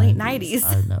late 90s.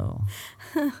 I know.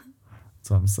 That's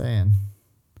what I'm saying.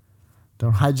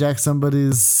 Don't hijack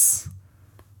somebody's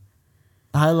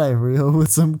highlight reel with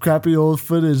some crappy old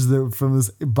footage that from this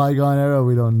bygone era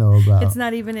we don't know about. It's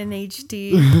not even in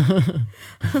HD.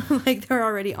 Like they're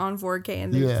already on 4K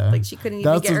and they're just, like she couldn't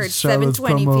even get her 720p.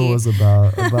 Promo was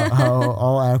about how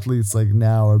all athletes like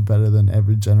now are better than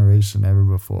every generation ever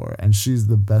before, and she's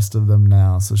the best of them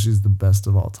now, so she's the best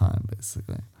of all time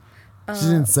basically. She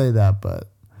didn't say that, but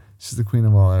she's the queen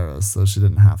of all eras, so she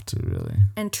didn't have to really.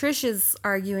 And Trish is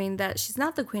arguing that she's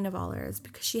not the queen of all eras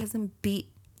because she hasn't beat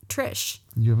Trish.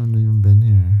 You haven't even been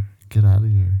here. Get out of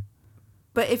here.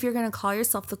 But if you're going to call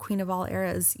yourself the queen of all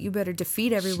eras, you better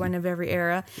defeat everyone of every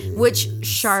era, which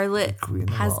Charlotte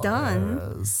has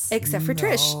done, except for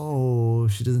Trish. No,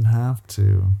 she doesn't have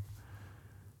to.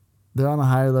 They're on a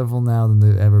higher level now than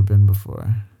they've ever been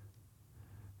before.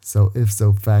 So if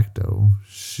so facto,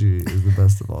 she is the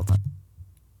best of all time.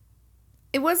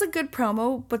 It was a good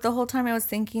promo, but the whole time I was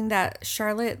thinking that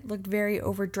Charlotte looked very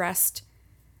overdressed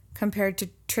compared to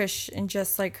Trish in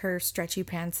just like her stretchy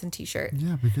pants and t-shirt.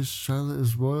 Yeah, because Charlotte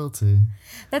is royalty.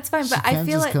 That's fine, but I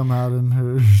feel like come out in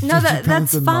her no,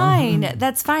 that's fine.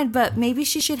 That's fine, but maybe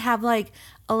she should have like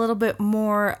a little bit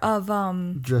more of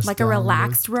like a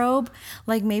relaxed robe,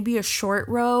 like maybe a short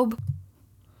robe.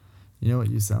 You know what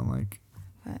you sound like?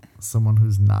 What? Someone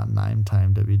who's not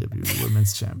 9-time WWE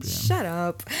Women's Champion. Shut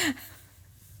up.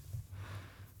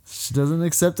 She doesn't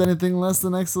accept anything less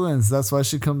than excellence. That's why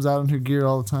she comes out in her gear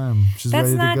all the time. She's That's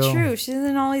ready to go. not true. She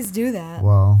doesn't always do that.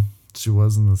 Well, she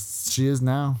was in the. She is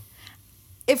now.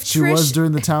 If she Trish, was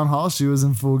during the town hall, she was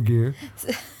in full gear.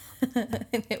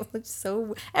 And it looked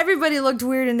so. Everybody looked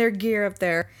weird in their gear up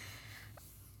there.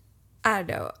 I don't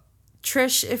know.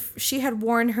 Trish, if she had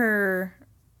worn her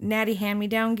natty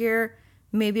hand-me-down gear,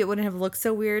 maybe it wouldn't have looked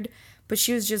so weird. But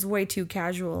she was just way too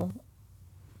casual.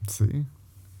 See?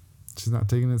 She's not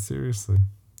taking it seriously.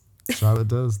 Charlotte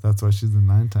does. That's why she's the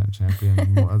 9-time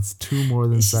champion. That's 2 more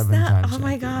than 7-time champion. Oh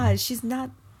my God, she's not.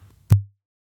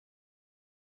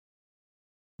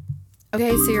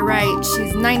 Okay, so you're right.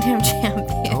 She's 9-time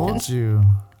champion. Told you.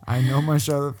 I know my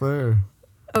Charlotte Flair.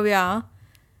 Oh yeah?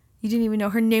 You didn't even know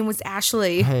her name was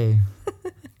Ashley. Hey,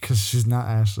 because she's not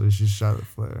Ashley. She's Charlotte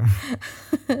Flair.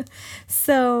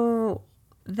 So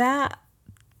that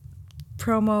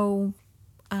promo...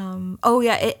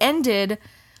 it ended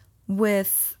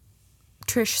with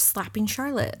Trish slapping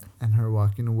Charlotte. And her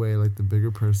walking away like the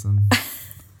bigger person.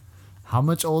 How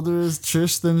much older is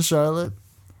Trish than Charlotte?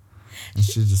 And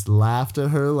she just laughed at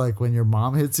her like when your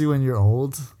mom hits you when you're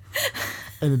old.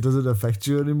 And it doesn't affect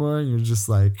you anymore. And you're just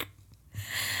like,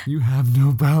 You have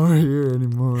no power here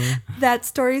anymore. That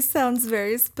story sounds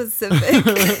very specific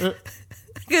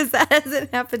because that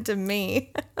hasn't happened to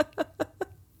me.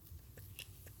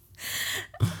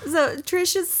 So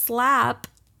Trish's slap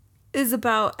is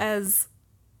about as,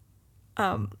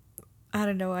 I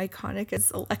don't know, iconic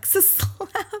as Alexa's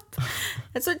slap.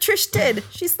 That's what Trish did.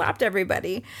 She slapped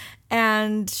everybody,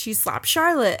 and she slapped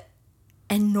Charlotte.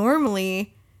 And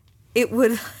normally, it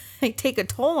would like take a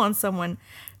toll on someone,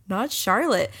 not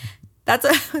Charlotte. That's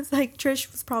what I was like.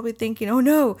 Trish was probably thinking, "Oh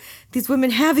no, these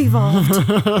women have evolved."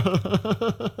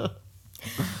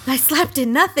 I slapped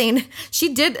in nothing.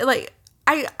 She did like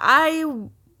I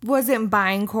wasn't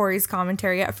buying Corey's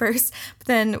commentary at first, but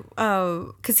then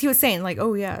because he was saying like,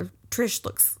 "Oh yeah, Trish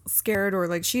looks scared," or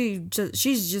like she's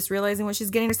just realizing what she's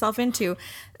getting herself into,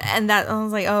 and that I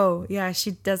was like, "Oh yeah,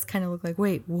 she does kind of look like,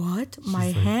 wait, what? My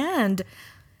hand,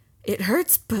 it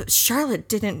hurts," but Charlotte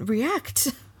didn't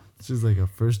react. She's like a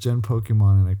first gen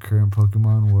Pokemon in a current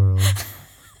Pokemon world.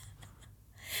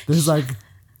 There's like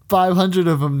 500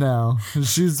 of them now. And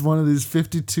she's one of these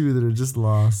 52 that are just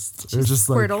lost. She's just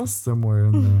Squirtle. Like somewhere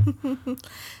in there.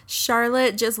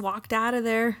 Charlotte just walked out of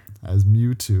there. As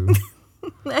Mewtwo.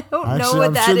 I don't know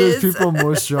what that is. I'm sure there's people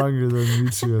more stronger than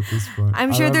Mewtwo at this point.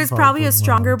 I'm sure there's probably a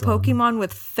stronger Pokemon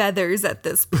with feathers at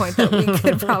this point that we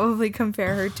could probably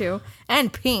compare her to.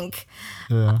 And pink.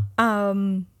 Yeah.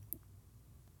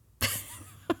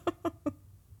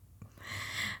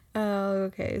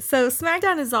 Okay, so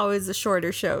SmackDown is always a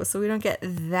shorter show, so we don't get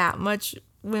that much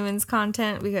women's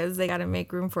content because they got to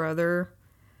make room for other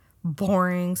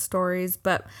boring stories.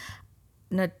 But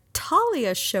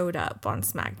Natalya showed up on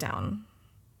SmackDown.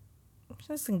 She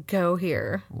doesn't go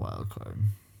here. Wild card.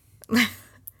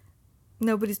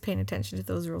 Nobody's paying attention to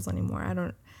those rules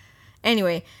anymore.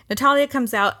 Anyway, Natalya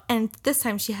comes out, and this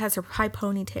time she has her high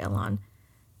ponytail on,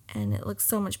 and it looks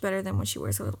so much better than when she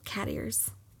wears her little cat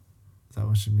ears. Is that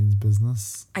what she means,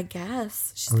 business? I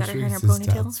guess. She's got her hair in her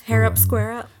ponytail. Hair up,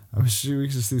 square up. I wish we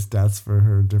could see stats for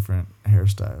her different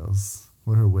hairstyles.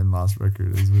 What her win-loss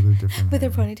record is with her different with her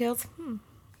ponytails?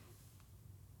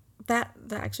 That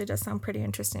actually does sound pretty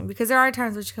interesting because there are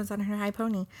times when she comes on her high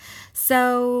pony.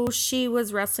 So she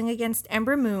was wrestling against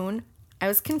Ember Moon. I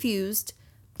was confused.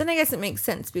 Then I guess it makes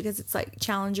sense because it's like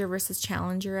challenger versus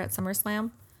challenger at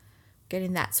SummerSlam.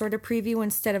 Getting that sort of preview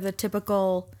instead of the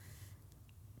typical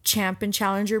champ and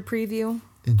challenger preview.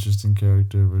 Interesting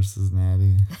character versus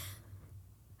Natty.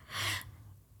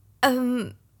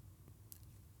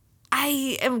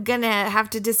 I am gonna have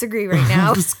to disagree right now.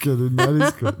 I'm just kidding.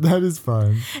 Natty's good. That is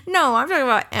fine. No, I'm talking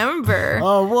about Ember.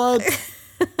 Oh, what?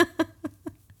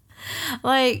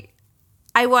 Like,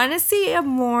 I want to see a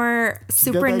more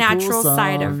supernatural cool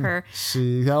side of her.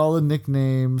 She got all the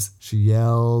nicknames. She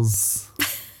yells.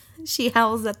 She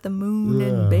howls at the moon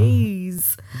and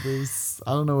bays.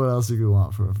 I don't know what else you could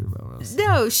want from a female wrestler.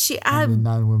 No, I mean,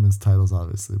 9 women's titles,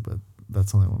 obviously, but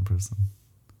that's only one person.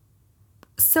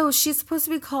 So she's supposed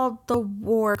to be called the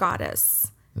War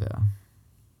Goddess. Yeah.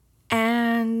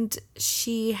 And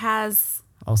she has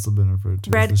also been referred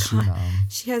to as the She-Nom.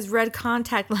 She has red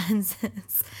contact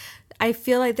lenses. I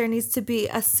feel like there needs to be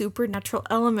a supernatural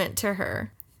element to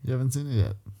her. You haven't seen it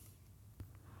yet.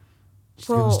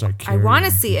 Well, I want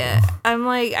to see it. I'm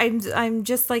like, I'm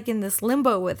just like in this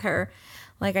limbo with her.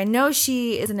 Like, I know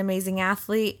she is an amazing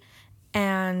athlete,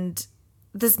 and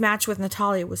this match with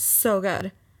Natalya was so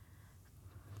good.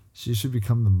 She should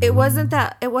become the moon. It wasn't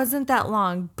that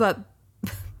long, but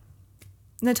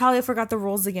Natalya forgot the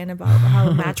rules again about how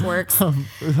a match works.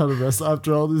 How to wrestle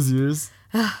after all these years.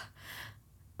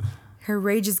 Her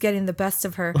rage is getting the best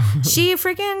of her. She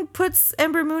freaking puts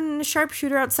Ember Moon in a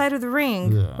sharpshooter outside of the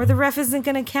ring where the ref isn't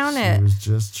going to count it. She was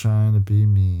just trying to be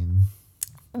mean.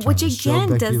 Which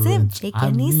again doesn't make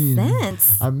any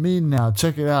sense. I'm mean now.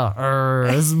 Check it out.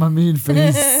 This is my mean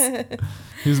face.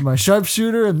 Here's my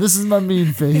sharpshooter, and this is my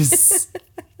mean face.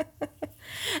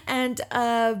 And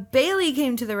Bayley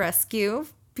came to the rescue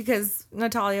because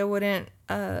Natalya wouldn't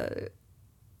let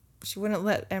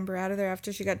Ember out of there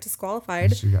after she got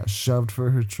disqualified. She got shoved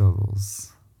for her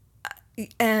troubles.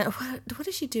 And what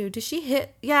did she do? Did she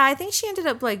hit? Yeah, I think she ended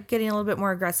up like getting a little bit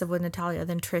more aggressive with Natalya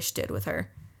than Trish did with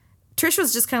her. Trish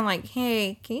was just kind of like,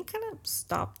 hey, can you kind of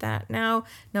stop that now?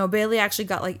 No, Bayley actually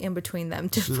got like in between them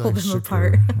to pull them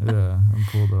apart. Yeah, and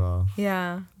pulled her off.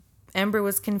 Yeah. Ember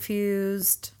was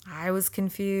confused. I was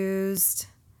confused.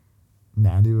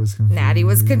 Natty was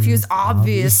confused.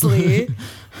 Obviously.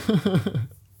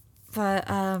 But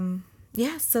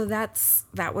yeah, so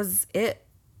that was it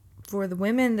for the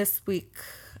women this week.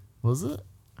 Was it?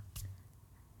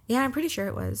 Yeah, I'm pretty sure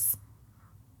it was.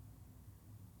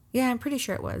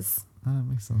 That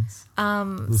makes sense.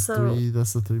 So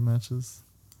That's the 3 matches.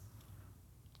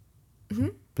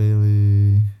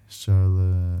 Bailey,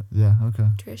 Charlotte. Yeah. Okay.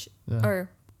 Trish Yeah. or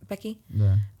Becky.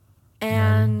 Yeah.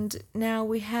 And now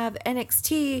we have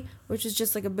NXT, which is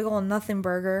just like a big old nothing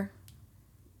burger.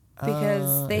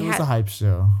 Because it was a hype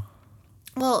show.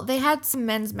 Well, they had some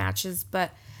men's matches,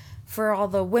 but for all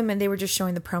the women, they were just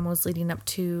showing the promos leading up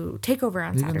to TakeOver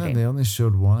on Saturday. Then, they only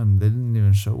showed one. They didn't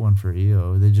even show one for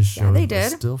Io. They just showed they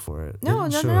did. a still for it.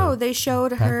 No. They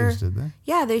showed her. Package, did they?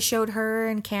 Yeah, they showed her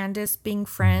and Candice being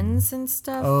friends and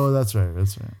stuff. Oh, that's right.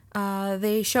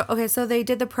 So they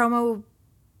did the promo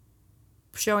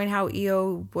showing how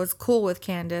Io was cool with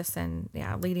Candice and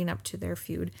leading up to their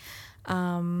feud.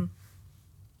 That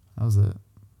was it.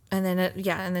 And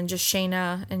then just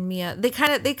Shayna and Mia. They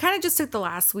kind of just took the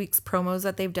last week's promos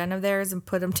that they've done of theirs and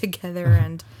put them together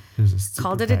and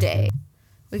called it a day.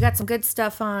 We got some good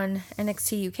stuff on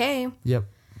NXT UK. Yep.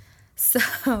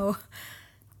 So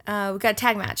we got a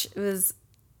tag match. It was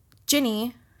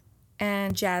Ginny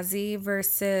and Jazzy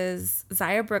versus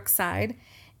Xia Brookside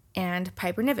and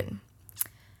Piper Niven.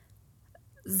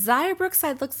 Xia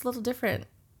Brookside looks a little different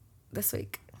this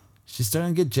week. She's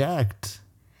starting to get jacked.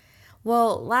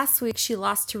 Well, last week she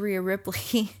lost to Rhea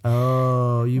Ripley.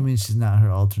 Oh, you mean she's not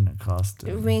her alternate costume?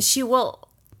 I mean, she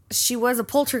was a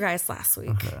poltergeist last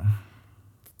week. Okay.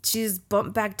 She's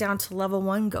bumped back down to level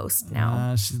 1 ghost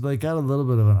now. She's got a little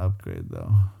bit of an upgrade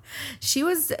though. She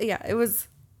was, it was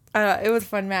a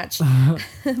fun match,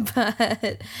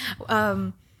 but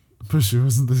she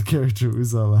wasn't the character we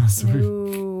saw last week.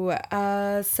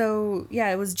 So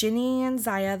it was Ginny and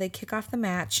Xia. They kick off the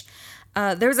match.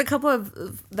 There was a couple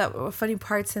of that funny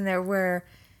parts in there where,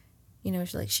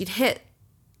 she'd hit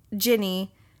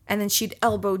Ginny and then she'd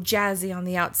elbow Jazzy on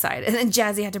the outside, and then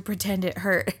Jazzy had to pretend it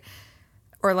hurt,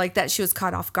 or like that she was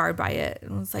caught off guard by it,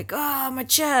 and was like, "Oh, my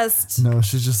chest." No,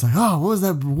 she's just like, "Oh, what was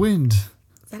that wind? Is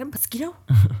that a mosquito?"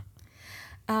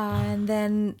 And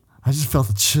then I just felt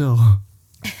a chill.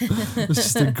 It's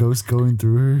just a ghost going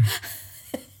through her.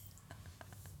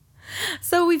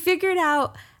 So we figured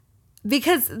out,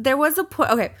 because there was a point.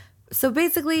 Okay, so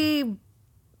basically,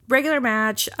 regular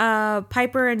match.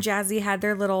 Piper and Jazzy had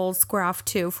their little square off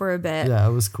too for a bit. Yeah,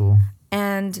 it was cool.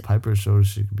 And Piper showed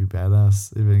she could be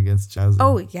badass even against Jazzy.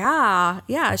 Oh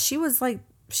yeah. She was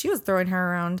throwing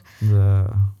her around.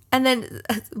 Yeah. And then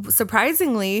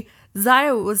surprisingly,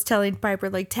 Xia was telling Piper,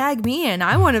 like, tag me in.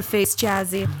 I want to face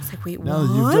Jazzy. I was like, wait, now what?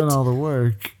 That you've done all the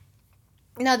work.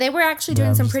 No, they were actually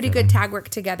doing some pretty good tag work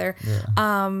together.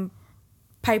 Yeah.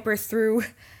 Piper threw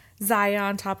Xia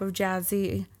on top of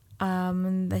Jazzy.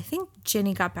 And I think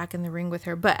Ginny got back in the ring with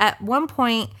her. But at one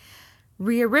point,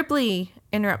 Rhea Ripley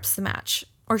interrupts the match.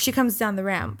 Or she comes down the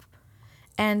ramp.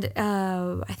 And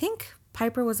I think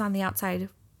Piper was on the outside.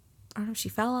 I don't know if she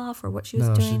fell off or what she was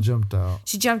doing. No, she jumped out.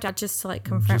 She jumped out just to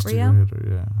confront just Rhea? To hit her,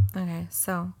 yeah. Okay,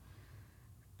 so.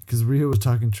 Because Rhea was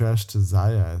talking trash to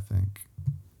Xia, I think.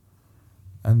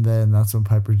 And then that's when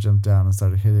Piper jumped down and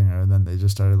started hitting her. And then they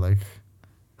just started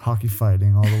hockey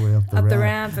fighting all the way up the ramp. Up the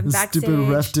ramp and backstage. Stupid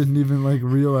ref didn't even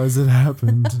realize it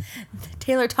happened.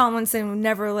 Taylor Tomlinson would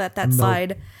never let that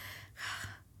slide.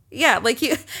 Yeah,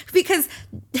 because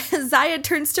Xia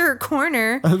turns to her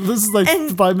corner. This is 5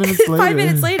 minutes later. 5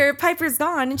 minutes later, Piper's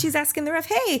gone, and she's asking the ref,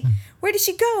 "Hey, where did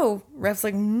she go?" Ref's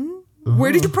like,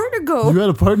 "Where did your partner go?" You had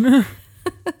a partner?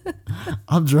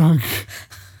 I'm drunk.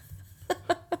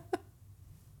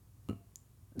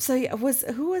 So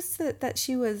who was it that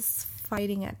she was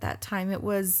fighting at that time?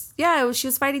 She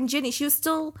was fighting Ginny.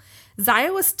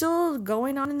 Xia was still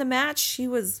going on in the match. She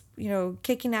was,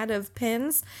 kicking out of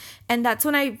pins. And that's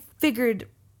when I figured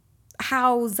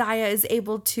how Xia is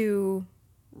able to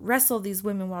wrestle these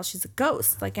women while she's a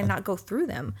ghost, and not go through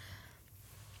them.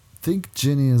 I think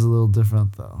Ginny is a little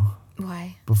different, though.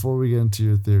 Why? Before we get into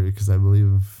your theory, because I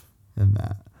believe in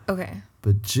that. Okay.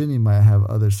 But Ginny might have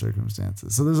other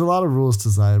circumstances. So there's a lot of rules to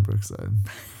Xia Brookside.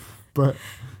 But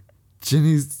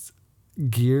Ginny's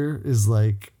gear is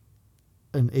an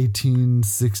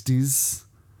 1860s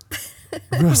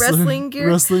wrestling gear.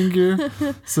 Wrestling gear.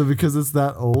 So because it's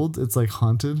that old, it's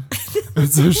haunted. And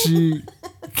so she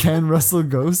can wrestle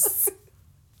ghosts.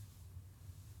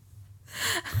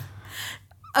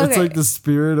 Okay. It's the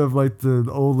spirit of the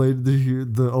old lady,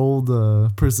 the old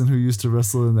person who used to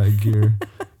wrestle in that gear.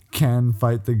 Can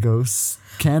fight the ghosts,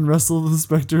 can wrestle the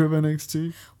Spectre of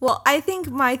NXT. Well, I think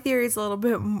my theory is a little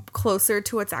bit closer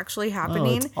to what's actually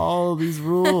happening. It's all these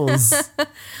rules.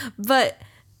 But,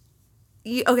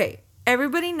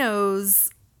 everybody knows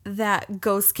that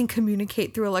ghosts can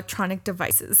communicate through electronic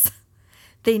devices.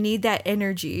 They need that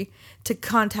energy to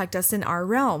contact us in our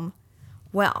realm.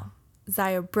 Well,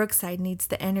 Zaya Brookside needs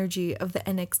the energy of the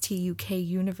NXT UK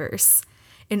universe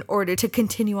in order to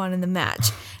continue on in the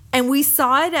match. And we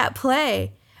saw it at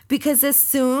play because as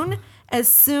soon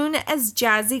as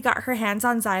Jazzy got her hands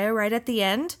on Zaya right at the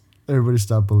end, everybody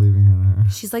stopped believing in her.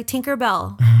 She's like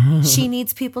Tinkerbell. She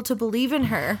needs people to believe in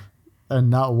her. And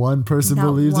not one person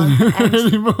believes in her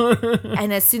anymore.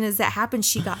 And as soon as that happened,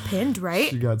 she got pinned, right?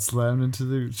 She got slammed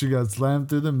through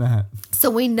the mat. So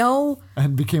we know.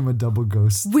 And became a double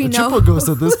ghost. Triple ghost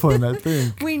at this point, I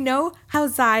think. We know how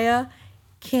Zaya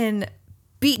can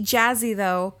beat Jazzy,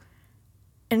 though,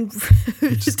 and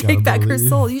just take back her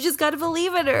soul. You just got to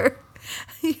believe in her.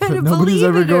 You got to believe in her. Nobody's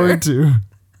ever going to.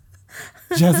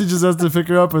 Jazzy just has to pick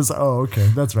her up and say, oh, okay,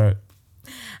 that's right.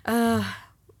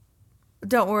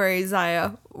 Don't worry,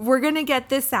 Zaya. We're going to get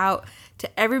this out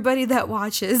to everybody that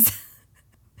watches.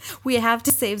 We have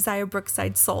to save Zaya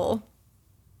Brookside's soul.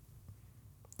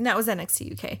 And that was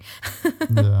NXT UK.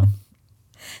 Yeah.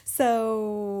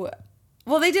 So,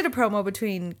 well, they did a promo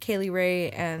between Kaylee Ray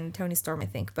and Toni Storm, I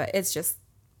think, but it's just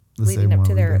leading up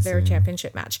to their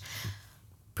championship match.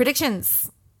 Predictions.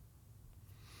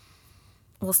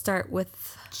 We'll start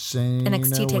with Shayna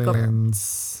NXT TakeOver.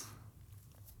 Wins.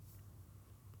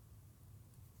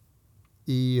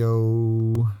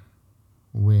 Io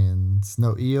wins.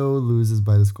 No, Io loses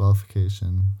by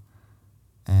disqualification.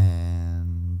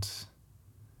 And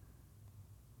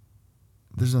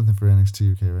there's nothing for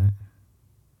NXT UK, right?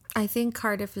 I think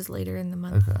Cardiff is later in the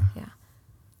month. Okay. Yeah.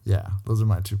 Yeah, those are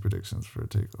my two predictions for a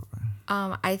TakeOver.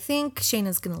 I think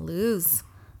Shayna's going to lose.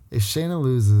 If Shayna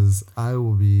loses, I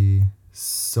will be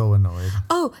so annoyed.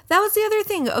 Oh, that was the other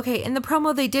thing. Okay, in the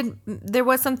promo there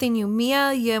was something new.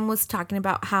 Mia Yim was talking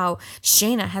about how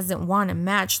Shayna hasn't won a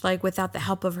match like without the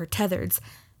help of her tethers.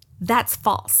 That's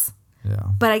false. Yeah.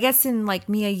 But I guess in like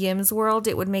Mia Yim's world,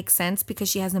 it would make sense because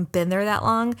she hasn't been there that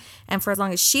long. And for as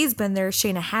long as she's been there,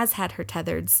 Shayna has had her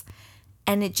tethers.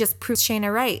 And it just proves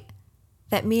Shayna right.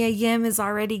 That Mia Yim is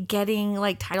already getting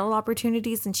like title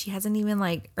opportunities and she hasn't even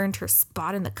like earned her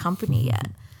spot in the company yet.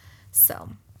 So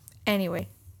anyway,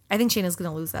 I think Shayna's going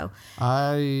to lose though.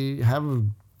 I have a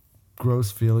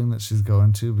gross feeling that she's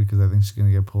going to because I think she's going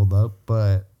to get pulled up,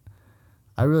 but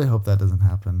I really hope that doesn't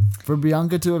happen. For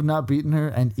Bianca to have not beaten her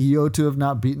and Io to have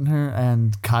not beaten her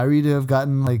and Kairi to have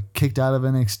gotten like kicked out of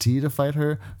NXT to fight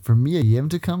her, for Mia Yim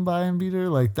to come by and beat her,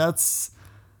 like that's...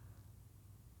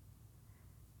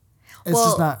 It's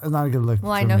just not a good look.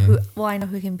 Well, I know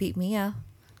who can beat Mia,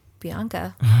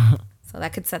 Bianca. So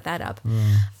that could set that up.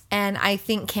 And I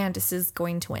think Candice is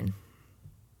going to win.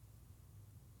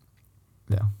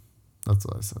 Yeah, that's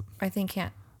what I said. I think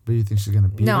But you think she's gonna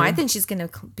beat her? No, I think she's gonna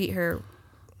beat her.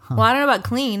 Well, I don't know about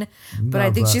clean, but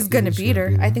I think she's gonna beat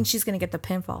her. I think she's gonna get the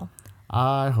pinfall.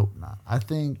 I hope not. I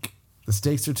think the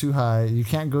stakes are too high. You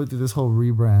can't go through this whole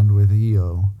rebrand with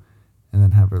Io and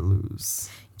then have her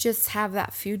lose. Just have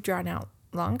that feud drawn out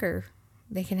longer.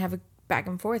 They can have a back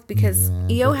and forth because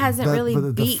Io hasn't really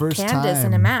beat Candice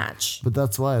in a match. But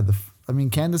that's why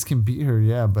Candice can beat her,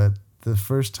 yeah, but the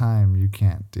first time you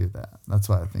can't do that. That's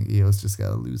why I think Io's just got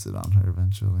to lose it on her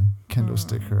eventually. Kendo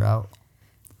stick her out.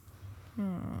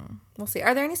 We'll see.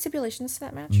 Are there any stipulations to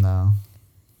that match? No.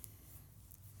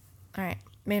 All right,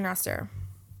 main roster.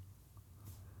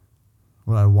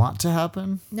 What I want to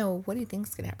happen? No, what do you think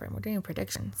is gonna happen? We're doing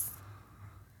predictions.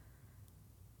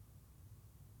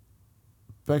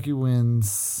 Becky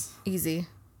wins. Easy.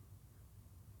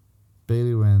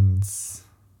 Bayley wins.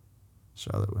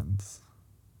 Charlotte wins.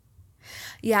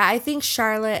 Yeah, I think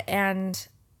I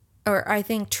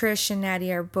think Trish and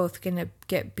Natty are both going to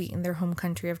get beat in their home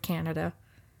country of Canada.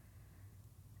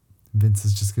 Vince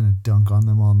is just going to dunk on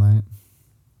them all night.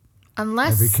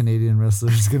 Unless every Canadian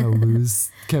wrestler is going to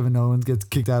lose. Kevin Owens gets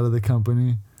kicked out of the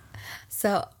company.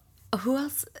 So who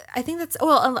else? I think that's,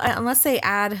 unless they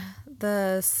add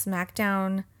the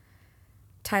SmackDown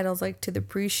titles like to the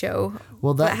pre-show.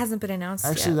 Well, that hasn't been announced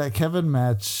yet. Actually, that Kevin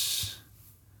match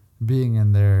being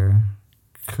in there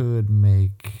could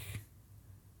make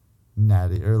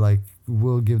Natty, or like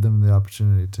will give them the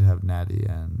opportunity to have Natty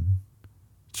and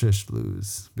Trish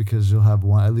lose because you'll have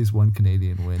at least one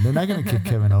Canadian win. They're not going to kick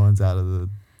Kevin Owens out of the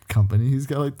company. He's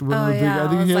got like one of the big. I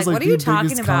think he has like what are you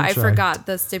talking about? I forgot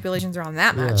the stipulations are on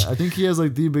that match. I think he has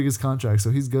like the biggest contract, so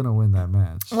he's gonna win that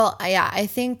match. Well, yeah, I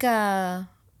think I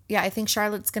think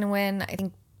Charlotte's gonna win. I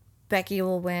think Becky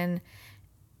will win,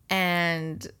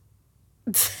 and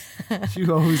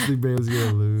you always think Bayley's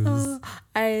gonna lose.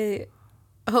 I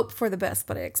hope for the best,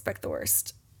 but I expect the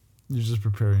worst. You're just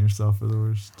preparing yourself for the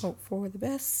worst. Hope for the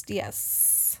best,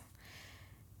 yes.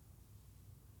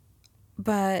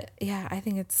 But yeah, I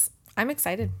think I'm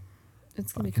excited.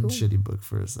 It's gonna be cool. Shitty book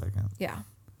for a second. Yeah.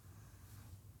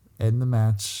 end the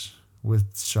match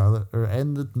with Charlotte, or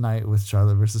end the night with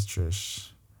Charlotte versus Trish,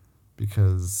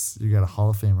 because you got a Hall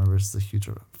of Famer versus a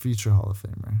future Hall of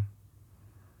Famer.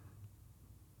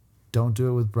 Don't do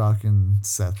it with Brock and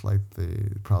Seth like they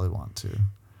probably want to.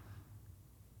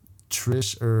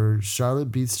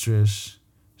 Charlotte beats Trish.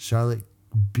 Charlotte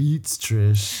beats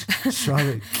Trish.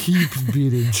 Charlotte keeps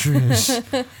beating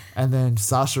Trish. And then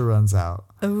Sasha runs out.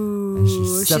 Ooh, and she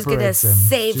separates him.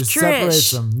 Save she Trish.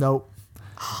 Separates him. Nope.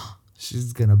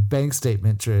 She's going to bank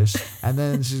statement Trish. And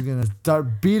then she's going to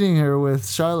start beating her with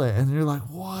Charlotte. And you're like,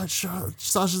 what?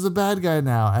 Sasha's a bad guy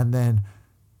now. And then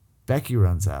Becky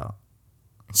runs out.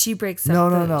 She breaks up.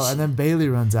 No. And then Bailey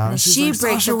runs out. And she's she like,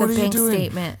 breaks Sasha, up what the are you bank doing?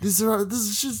 statement.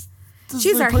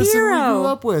 She's our person hero. we grew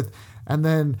up with. And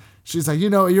then she's like,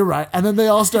 you're right. And then they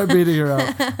all start beating her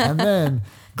up. And then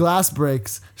glass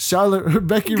breaks.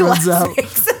 Becky runs out.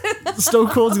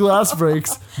 Stone Cold's glass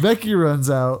breaks. Becky runs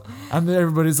out. And then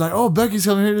everybody's like, oh, Becky's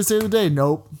coming here to save the day.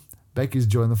 Nope. Becky's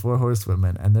joined the 4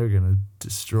 Horsewomen, and they're going to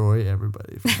destroy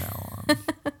everybody from now on.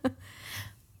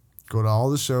 Go to all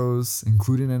the shows,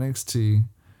 including NXT.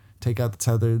 Take out the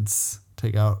Tethereds.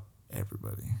 Take out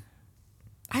everybody.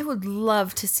 I would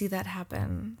love to see that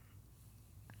happen.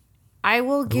 I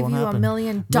will give you happen. $1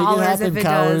 million if it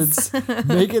does.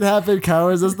 Make it happen,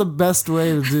 cowards. That's the best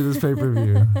way to do this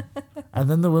pay-per-view. And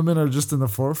then the women are just in the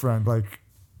forefront, like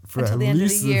for Until at the end of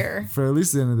least the year. For at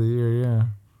least the end of the year, yeah.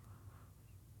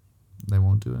 They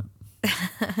won't do it.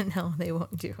 No, they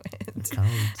won't do it.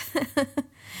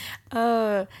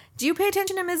 Cowards. Do you pay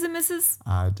attention to Ms. and Mrs.?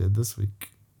 I did this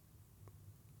week.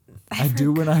 I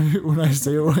do when I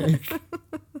stay awake.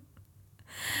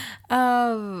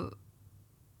 Ryan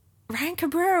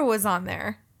Cabrera was on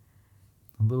there.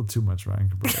 A little too much Ryan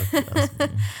Cabrera, if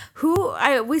you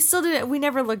ask me. We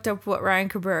never looked up what Ryan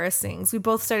Cabrera sings. We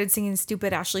both started singing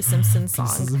stupid Ashley Simpson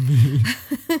songs. Pieces of me.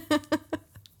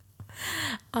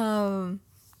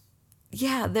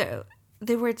 Yeah,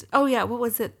 they were. Oh yeah, what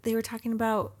was it? They were talking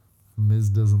about. Miz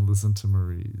doesn't listen to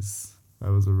Maryse.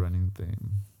 That was a running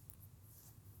theme.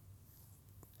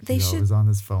 He's always on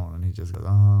his phone and he just goes,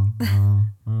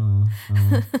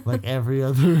 like every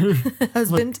other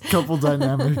husband couple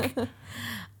dynamic.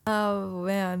 Oh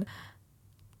man,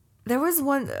 there was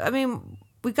one. I mean,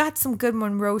 we got some good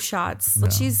Monroe shots.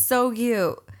 Like, she's so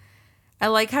cute. I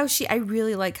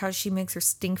really like how she makes her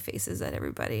stink faces at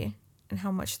everybody and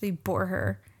how much they bore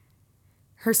her.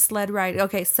 Her sled ride.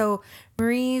 Okay, so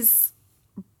Maryse,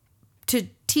 to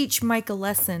teach Mike a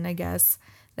lesson, I guess,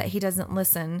 that he doesn't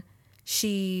listen,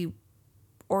 she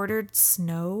ordered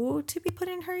snow to be put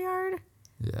in her yard.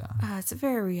 Yeah. It's a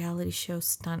very reality show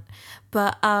stunt.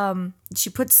 But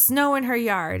she puts snow in her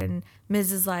yard and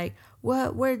Miz is like,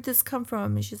 where'd this come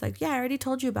from? And she's like, yeah, I already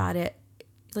told you about it.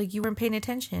 Like, you weren't paying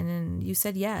attention and you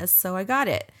said yes, so I got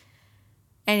it.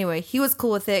 Anyway, he was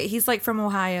cool with it. He's like from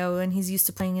Ohio and he's used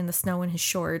to playing in the snow in his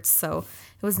shorts, so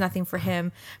it was nothing for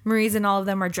him. Maryse and all of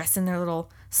them are dressed in their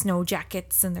little snow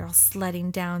jackets and they're all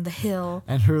sledding down the hill.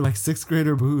 And her like 6th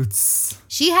grader boots.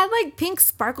 She had like pink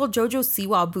sparkle JoJo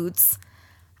Siwa boots.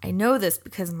 I know this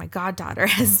because my goddaughter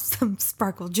has some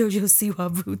sparkle JoJo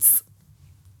Siwa boots.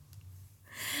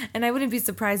 And I wouldn't be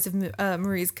surprised if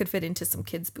Maryse could fit into some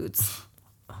kids' boots.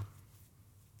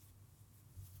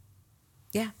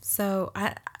 Yeah, so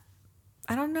I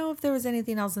don't know if there was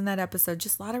anything else in that episode.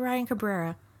 Just a lot of Ryan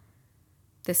Cabrera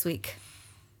this week.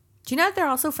 Do you know that they're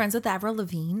also friends with Avril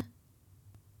Lavigne?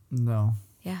 No.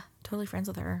 Yeah, totally friends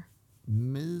with her.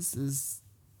 Miz is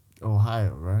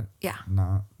Ohio, right? Yeah.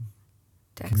 Not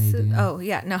Texas. Canadian. Oh,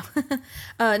 yeah, no.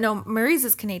 No, Maryse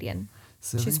is Canadian.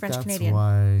 So she's French-Canadian. That's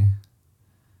why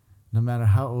no matter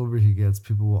how over he gets,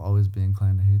 people will always be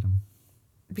inclined to hate him.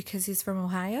 Because he's from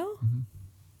Ohio? Mm-hmm.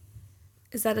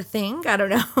 Is that a thing? I don't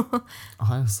know.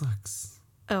 Ohio sucks.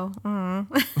 Oh.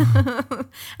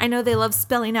 I know they love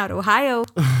spelling out Ohio.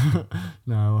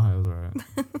 No, Ohio's alright.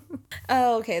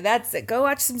 Oh, okay, that's it. Go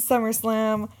watch some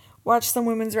SummerSlam. Watch some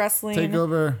women's wrestling.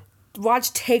 Takeover.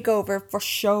 Watch Takeover for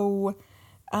show.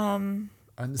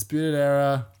 Undisputed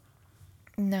Era.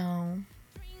 No.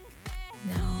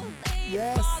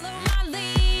 Yes. Follow my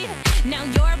lead. Now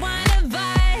you're one of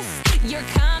us. You're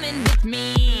coming with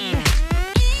me.